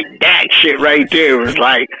 like that shit right there was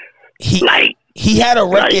like he had a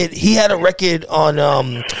record. He had a record on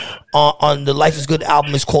the Life Is Good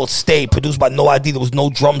album. It's called Stay, produced by No ID. There was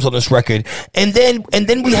no drums on this record. And then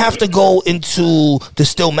we have to go into the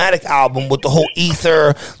Stillmatic album with the whole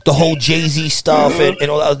Ether, the whole Jay-Z stuff,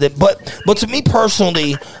 and all that other. But to me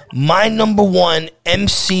personally, my number one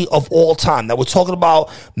MC of all time. Now we're talking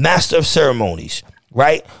about Master of Ceremonies,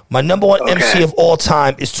 right? My number one MC of all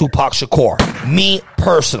time is Tupac Shakur. Me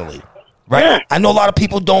personally. Right, yeah. I know a lot of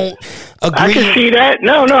people don't agree. I can see that.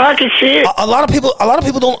 No, I can see it. A lot of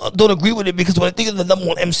people don't agree with it, because when I think of the number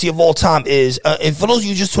one MC of all time is, and for those of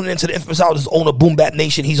you just tuning into the Infamous Hour, this owner Boom Bap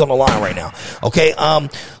Nation, he's on the line right now. Okay,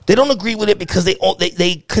 they don't agree with it because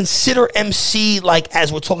they consider MC like,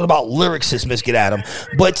 as we're talking about lyricists, Miss Get Adam.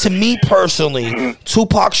 But to me personally,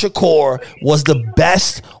 Tupac Shakur was the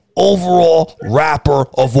best overall rapper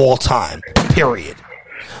of all time. Period.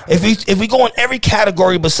 If we go in every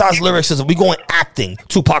category besides lyricism, we go in acting,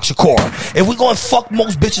 Tupac Shakur. If we go in fuck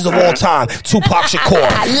most bitches of all time, Tupac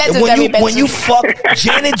Shakur. When you fuck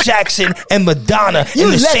Janet Jackson and Madonna in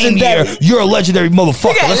the same year, you're a legendary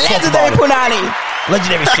motherfucker. Let's talk about it.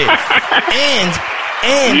 Legendary shit.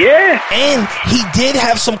 And he did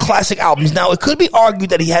have some classic albums. Now, it could be argued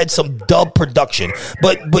that he had some dub production,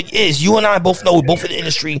 but you and I both know, we're both in the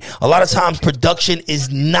industry, a lot of times production is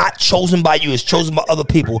not chosen by you, it's chosen by other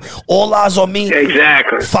people. All Eyes on Me,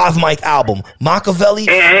 exactly. 5-mic album. Machiavelli.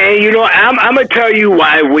 And you know, I'm going to tell you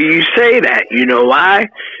why when you say that. You know why?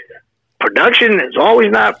 Production is always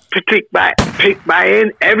not picked by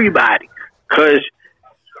everybody. Because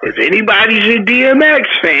if anybody's a DMX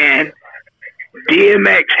fan,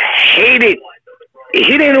 DMX hated.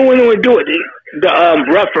 He didn't want to do it. The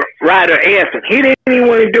Rough Rider anthem. He didn't even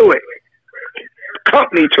want to do it.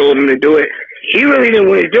 company told him to do it. He really didn't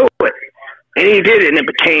want to do it. And he did it, and it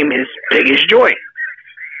became his biggest joint.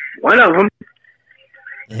 One of them.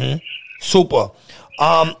 Mm-hmm. Super.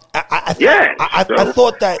 I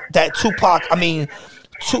thought that Tupac,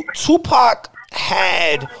 Tupac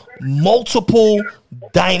had multiple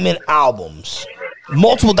diamond albums. And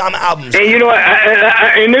you know what?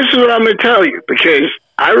 And this is what I'm going to tell you, because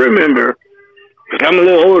I remember, because I'm a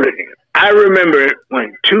little older than you, I remember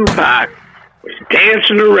when Tupac was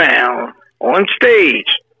dancing around on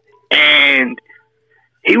stage, and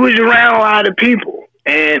he was around a lot of people,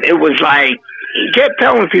 and it was like, he kept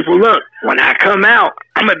telling people, look, when I come out,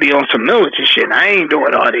 I'm going to be on some militant shit. I ain't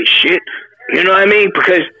doing all this shit. You know what I mean?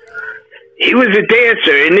 Because he was a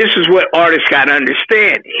dancer, and this is what artists got to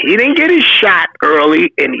understand. He didn't get his shot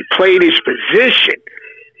early, and he played his position.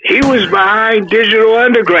 He was behind Digital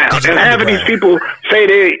Underground. And half of these people say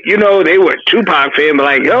they were a Tupac fan, but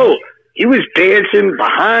like, yo, he was dancing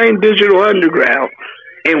behind Digital Underground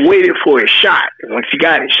and waited for his shot. And once he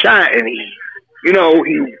got his shot, and he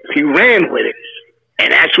ran with it.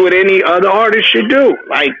 And that's what any other artist should do.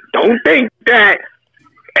 Like, don't think that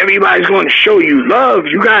everybody's going to show you love.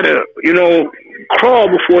 You got to, crawl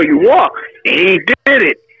before you walk. And he did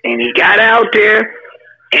it. And he got out there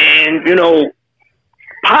and,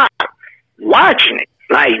 Pop watching it.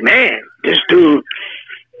 Like, man, this dude,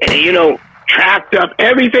 and, trapped up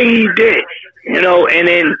everything he did, and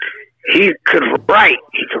then he could write.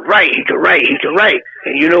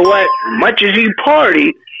 And you know what? Much as he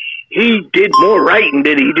partied, he did more writing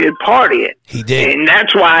than he did partying. He did. And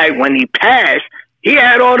that's why when he passed, he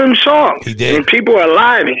had all them songs. He did. And people are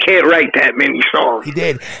alive and can't write that many songs. He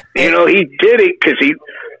did. He did it because he...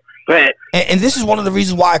 But, and this is one of the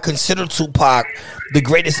reasons why I consider Tupac the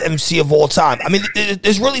greatest MC of all time. I mean,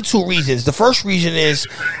 there's really two reasons. The first reason is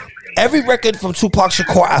every record from Tupac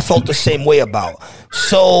Shakur I felt the same way about.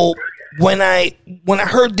 So when I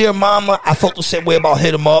heard Dear Mama, I felt the same way about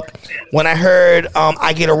Hit 'Em Up. When I heard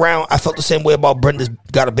I Get Around, I felt the same way about Brenda's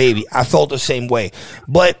Got a Baby. I felt the same way.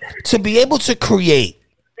 But to be able to create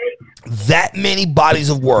that many bodies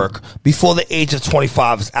of work before the age of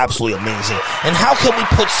 25 is absolutely amazing. And how can we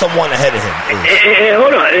put someone ahead of him? And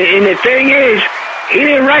hold on. And the thing is, he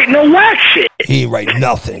didn't write no whack shit. He didn't write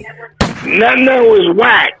nothing. Nothing that was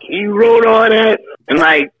whack. He wrote all that,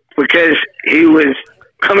 and because he was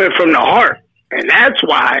coming from the heart. And that's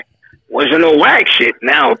why wasn't no whack shit.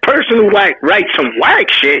 Now, a person who writes some whack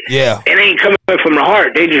shit, it ain't coming from the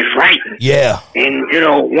heart. They just writing. Yeah. And,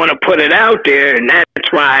 want to put it out there, and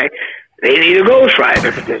that's why they need a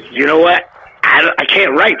ghostwriter. Because, you know what? I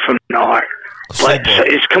can't write from the heart. But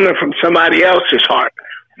it's coming from somebody else's heart.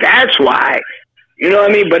 That's why, you know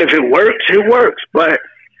what I mean? But if it works, it works. But,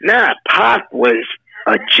 Pac was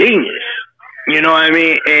a genius. You know what I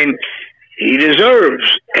mean? And he deserves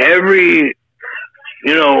every,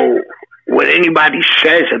 what anybody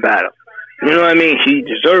says about him. You know what I mean? He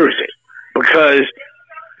deserves it. Because,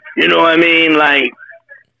 you know what I mean? Like,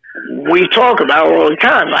 we talk about it all the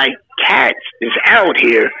time. Like, Cats is out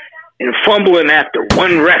here and fumbling after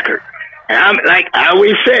one record. And I'm like I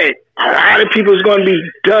always said, a lot of people is going to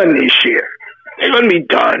be done this year. They're going to be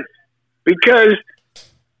done because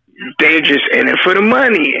they're just in it for the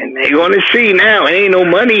money. And they're going to see now, there ain't no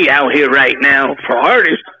money out here right now for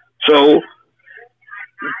artists. So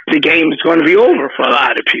the game is going to be over for a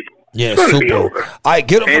lot of people. Yeah, super. All right,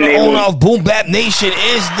 get up for the owner of Boom Bap Nation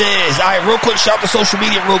is this. All right, real quick, shout out to social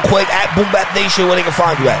media real quick at Boom Bap Nation, where they can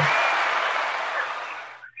find you at.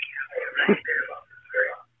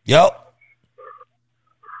 Yo.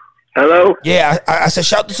 Hello? Yeah, I said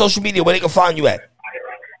shout out to social media, where they can find you at.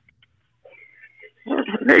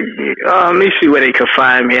 Let me see where they can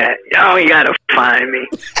find me at. Y'all ain't gotta find me.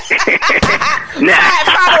 Follow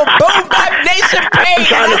Boom Bap Nation page. I'm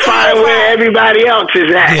trying to find where everybody else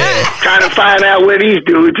is at. Yeah. Trying to find out where these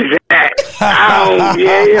dudes is at. You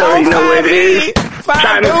already know where it is.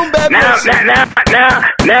 Now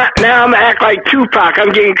I'm gonna act like Tupac.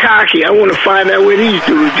 I'm getting cocky. I want to find out where these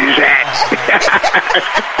dudes is at.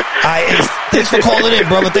 All right, thanks for calling in,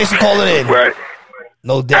 brother. Thanks for calling in. Right.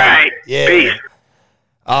 No doubt. All right. Yeah. Peace.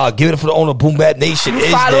 Give it up for the owner of Boom Bap Nation.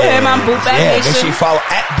 Follow him on Boom Bap Nation. Make sure you follow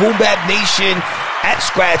at Boom Bap Nation, at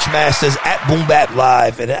Scratch Masters, at Boom Bap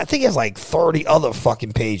Live, and I think he has like 30 other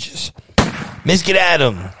fucking pages. Miss Get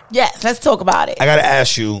Adam. Yes, let's talk about it. I gotta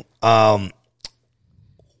ask you. I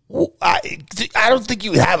don't think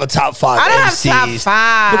you have a top 5 I don't MCs have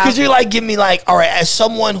top 5 because you're like give me like all right as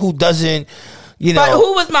someone who doesn't. But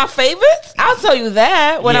who was my favorites? I'll tell you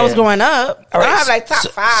that when I was growing up. All right, I don't have like top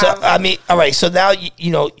 5. So, I mean, all right. So now,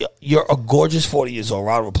 you're a gorgeous 40 years old.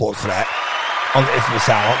 Round of applause for that. on the Infamous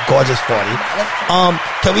Hour. Gorgeous 40.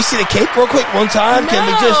 Can we see the cake real quick one time? No. Can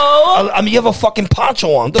we just? I mean, you have a fucking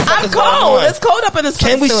poncho on. What the fuck I'm is going cold. on? It's cold up in this.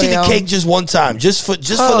 Can we see the studio. cake just one time? Just for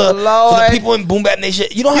the people in Boom Bap Nation.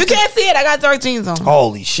 You don't have to. Can't see it. I got dark jeans on.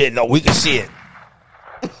 Holy shit! No, we can see it.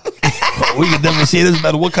 We can definitely see it. Doesn't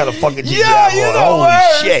matter what kind of fucking jeans you have on. Holy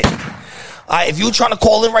shit! All right, if you're trying to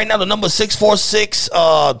call in right now, the number is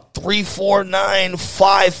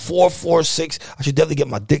 646-349-5446. I should definitely get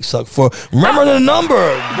my dick sucked for. Remember the number.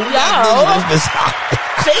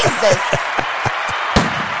 Jesus.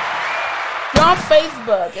 You're on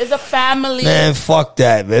Facebook. It's a family. Man, fuck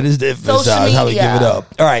that, man. This is the Infamous Hour. How we give it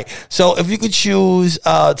up. All right, so if you could choose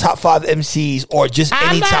top 5 MCs or just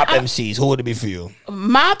any top MCs, who would it be for you?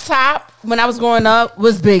 My top, when I was growing up,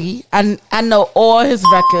 was Biggie. I know all his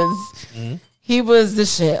records. Mm-hmm. He was the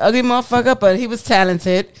shit. Ugly motherfucker, but he was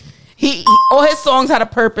talented. He all his songs had a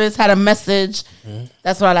purpose, had a message. Mm-hmm.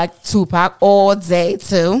 That's why I like Tupac all day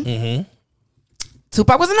too. Mm-hmm.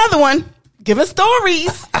 Tupac was another one, giving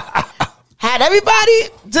stories. Had everybody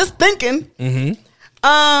just thinking. Mm-hmm.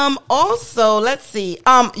 Also, let's see.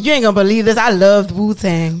 You ain't gonna believe this. I loved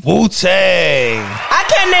Wu-Tang. Wu-Tang. I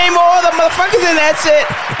can't name all the motherfuckers in that shit,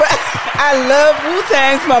 but I love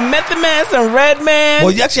Wu-Tang. Some Method Man, some Redman.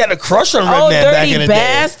 Well, you actually had a crush on Redman back in the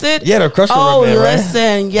bastard. day. You had a crush on Redman, right?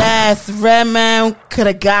 Listen, yes, Redman could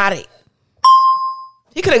have got it.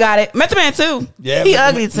 He could have got it. Method Man too. Yeah, he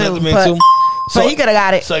ugly too. Method Man too. So he could have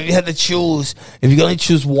got it. So if you had to choose, if you could only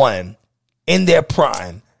choose one in their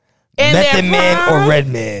prime, Method Man or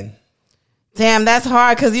Redman? Damn, that's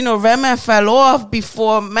hard because Redman fell off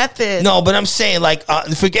before Method. No, but I'm saying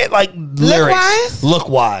forget lyrics. Look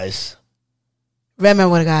wise. Redman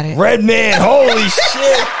would have got it. Redman, holy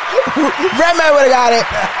shit. Redman would have got it.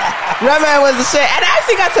 Redman was the shit. And I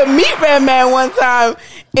actually got to meet Redman one time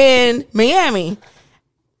in Miami.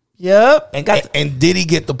 Yep. And did he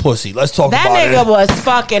get the pussy? Let's talk about it. That nigga was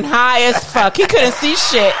fucking high as fuck. He couldn't see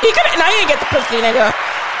shit. He didn't get the pussy, nigga.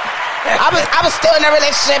 I was still in a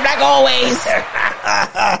relationship like always.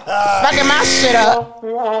 Fucking my shit up.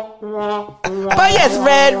 But yes,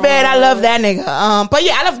 Redman, I love that nigga. But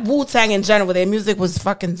yeah, I love Wu-Tang in general. Their music was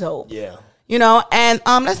fucking dope. Yeah. And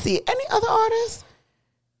let's see, any other artists?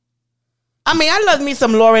 I mean, I love me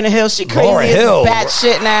some Lauryn Hill. She crazy as bad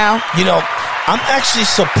shit now. I'm actually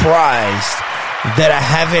surprised that I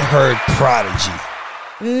haven't heard Prodigy.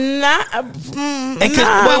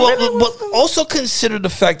 Also consider the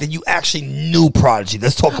fact that you actually knew Prodigy.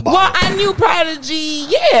 Let's talk about it. Well, I knew Prodigy,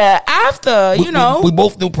 after, We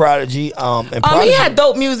both knew Prodigy. And Prodigy, he had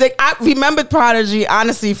dope music. I remembered Prodigy,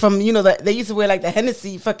 honestly, from, they used to wear like the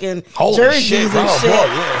Hennessy fucking jerseys and shit. Boy,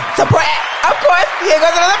 yeah. So, of course, here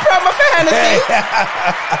goes another promo for Hennessy.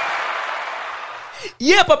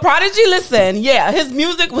 Yeah, but Prodigy, listen, his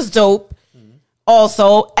music was dope.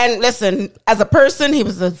 Also, and listen, as a person, he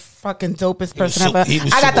was the fucking dopest person ever.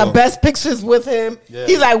 I got the best pictures with him. Yeah.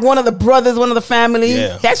 He's like one of the brothers, one of the family.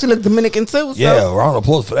 Yeah. He actually looked Dominican too. So. Yeah, round of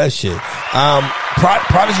applause for that shit.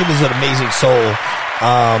 Prodigy was an amazing soul.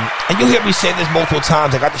 And you'll hear me say this multiple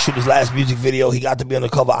times. I got to shoot his last music video. He got to be on the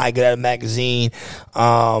cover of I Get Out magazine.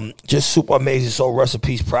 Just super amazing soul. Rest in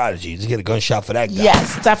peace, Prodigy. Just get a gunshot for that guy.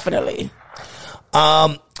 Yes, definitely.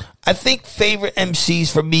 I think favorite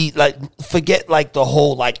MCs for me, forget the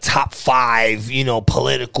whole top 5,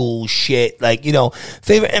 political shit.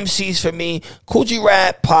 Favorite MCs for me, Kool G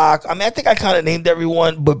Rap, Pac. I mean, I think I kind of named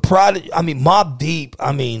everyone, but Mobb Deep.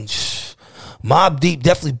 Mobb Deep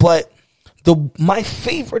definitely. But my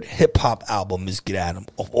favorite hip hop album is Get At 'Em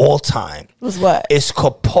of all time. Was what? It's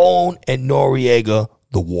Capone and Noreaga,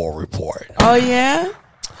 The War Report. Oh yeah.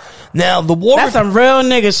 Now, the war... That's some real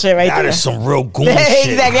nigga shit right there. That is some real goon shit.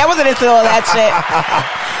 Exactly. I wasn't into all that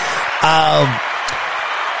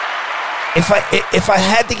shit. If I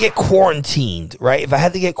had to get quarantined, right? If I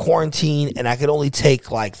had to get quarantined and I could only take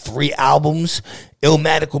 3 albums,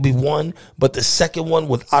 Illmatic will be one, but the second one,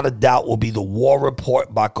 without a doubt, will be The War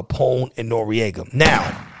Report by Capone and Noreaga.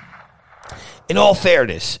 Now, in all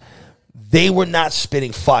fairness, they were not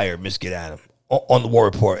spitting fire, Miss Get At 'Em. On the War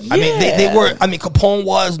Report. Yeah. I mean, they were, Capone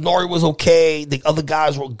was, Nori was okay, the other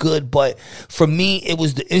guys were good, but for me, it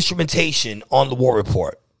was the instrumentation on the War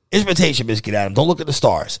Report. Instrumentation, Miss Get At 'Em. Don't look at the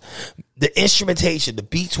stars. The instrumentation, the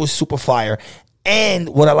beats was super fire, and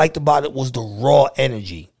what I liked about it was the raw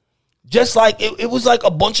energy. Just it was like a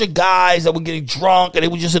bunch of guys that were getting drunk, and they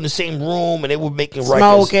were just in the same room, and they were making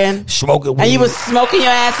smoking weed. And you was smoking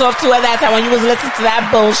your ass off too at that time when you was listening to that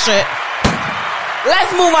bullshit.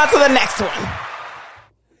 Let's move on to the next one.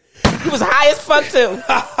 He was high as fuck too.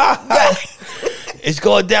 It's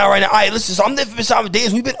going down right now. All right, listen, so I'm the Infamous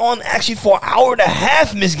Amadeus. We've been on actually for an hour and a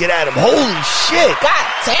half, Miss Get Adam. Holy shit. God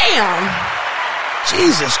damn.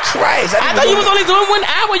 Jesus Christ. I thought you was only doing 1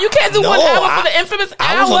 hour. You can't do 1 hour for the Infamous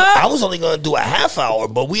Hour. I was only going to do a half hour,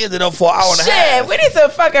 but we ended up for an hour and a half. Shit, we need to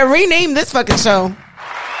fucking rename this fucking show.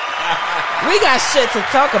 We got shit to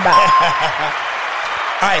talk about.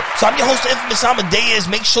 All right, so I'm your host, the Infamous Amadeus.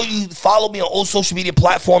 Make sure you follow me on all social media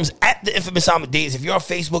platforms at the Infamous Amadeus. If you're on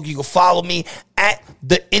Facebook, you can follow me at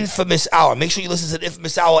the Infamous Hour. Make sure you listen to the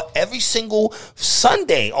Infamous Hour every single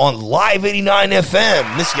Sunday on Live 89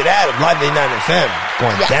 FM. Miss Get Adam, Live 89 FM,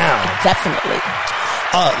 going down. Definitely.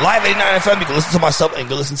 Live 89 FM. You can listen to myself and you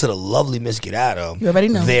can listen to the lovely Miss Get Adam. You already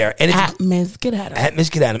know. There. And at Miss Get Adam. At Miss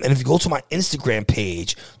Get Adam. And if you go to my Instagram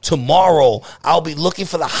page, tomorrow I'll be looking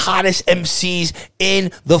for the hottest MCs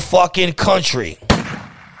in the fucking country.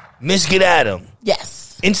 Miss Get Adam.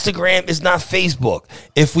 Yes. Instagram is not Facebook.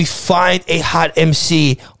 If we find a hot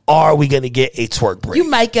MC, are we going to get a twerk break? You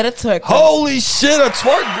might get a twerk break. Holy shit, a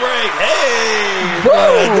twerk break.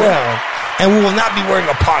 Hey. And we will not be wearing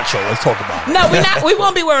a poncho. Let's talk about it. No, we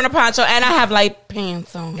won't be wearing a poncho. And I have light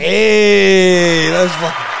pants on. Hey, that's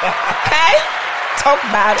fun. Okay? Talk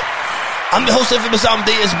about it. I'm the host of Infamous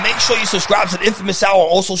Amadeus. Make sure you subscribe to the Infamous Hour on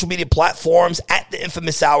all social media platforms at the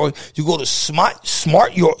Infamous Hour. You go to Smart.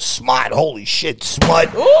 Holy shit, Smart.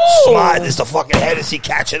 Smart is the fucking Hennessy.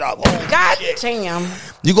 Catch it up. Holy God shit. damn.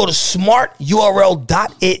 You go to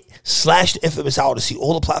smarturl.it/the Infamous Hour to see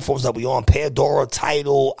all the platforms that we on: Pandora,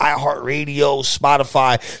 Tidal, iHeartRadio,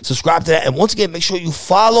 Spotify. Subscribe to that, and once again, make sure you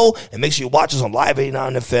follow and make sure you watch us on Live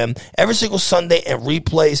 89 FM every single Sunday and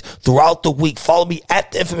replays throughout the week. Follow me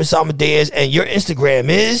at the Infamous Amadeus, and your Instagram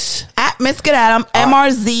is at Miss Get Adam,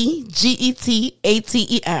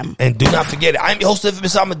 MRZGETATEM. And do not forget it. I'm your host,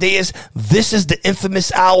 Infamous Amadeus. This is the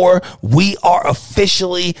Infamous Hour. We are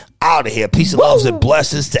officially out of here. Peace and loves and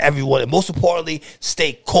blessings to everyone. And most importantly,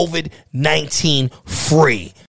 stay COVID-19 free.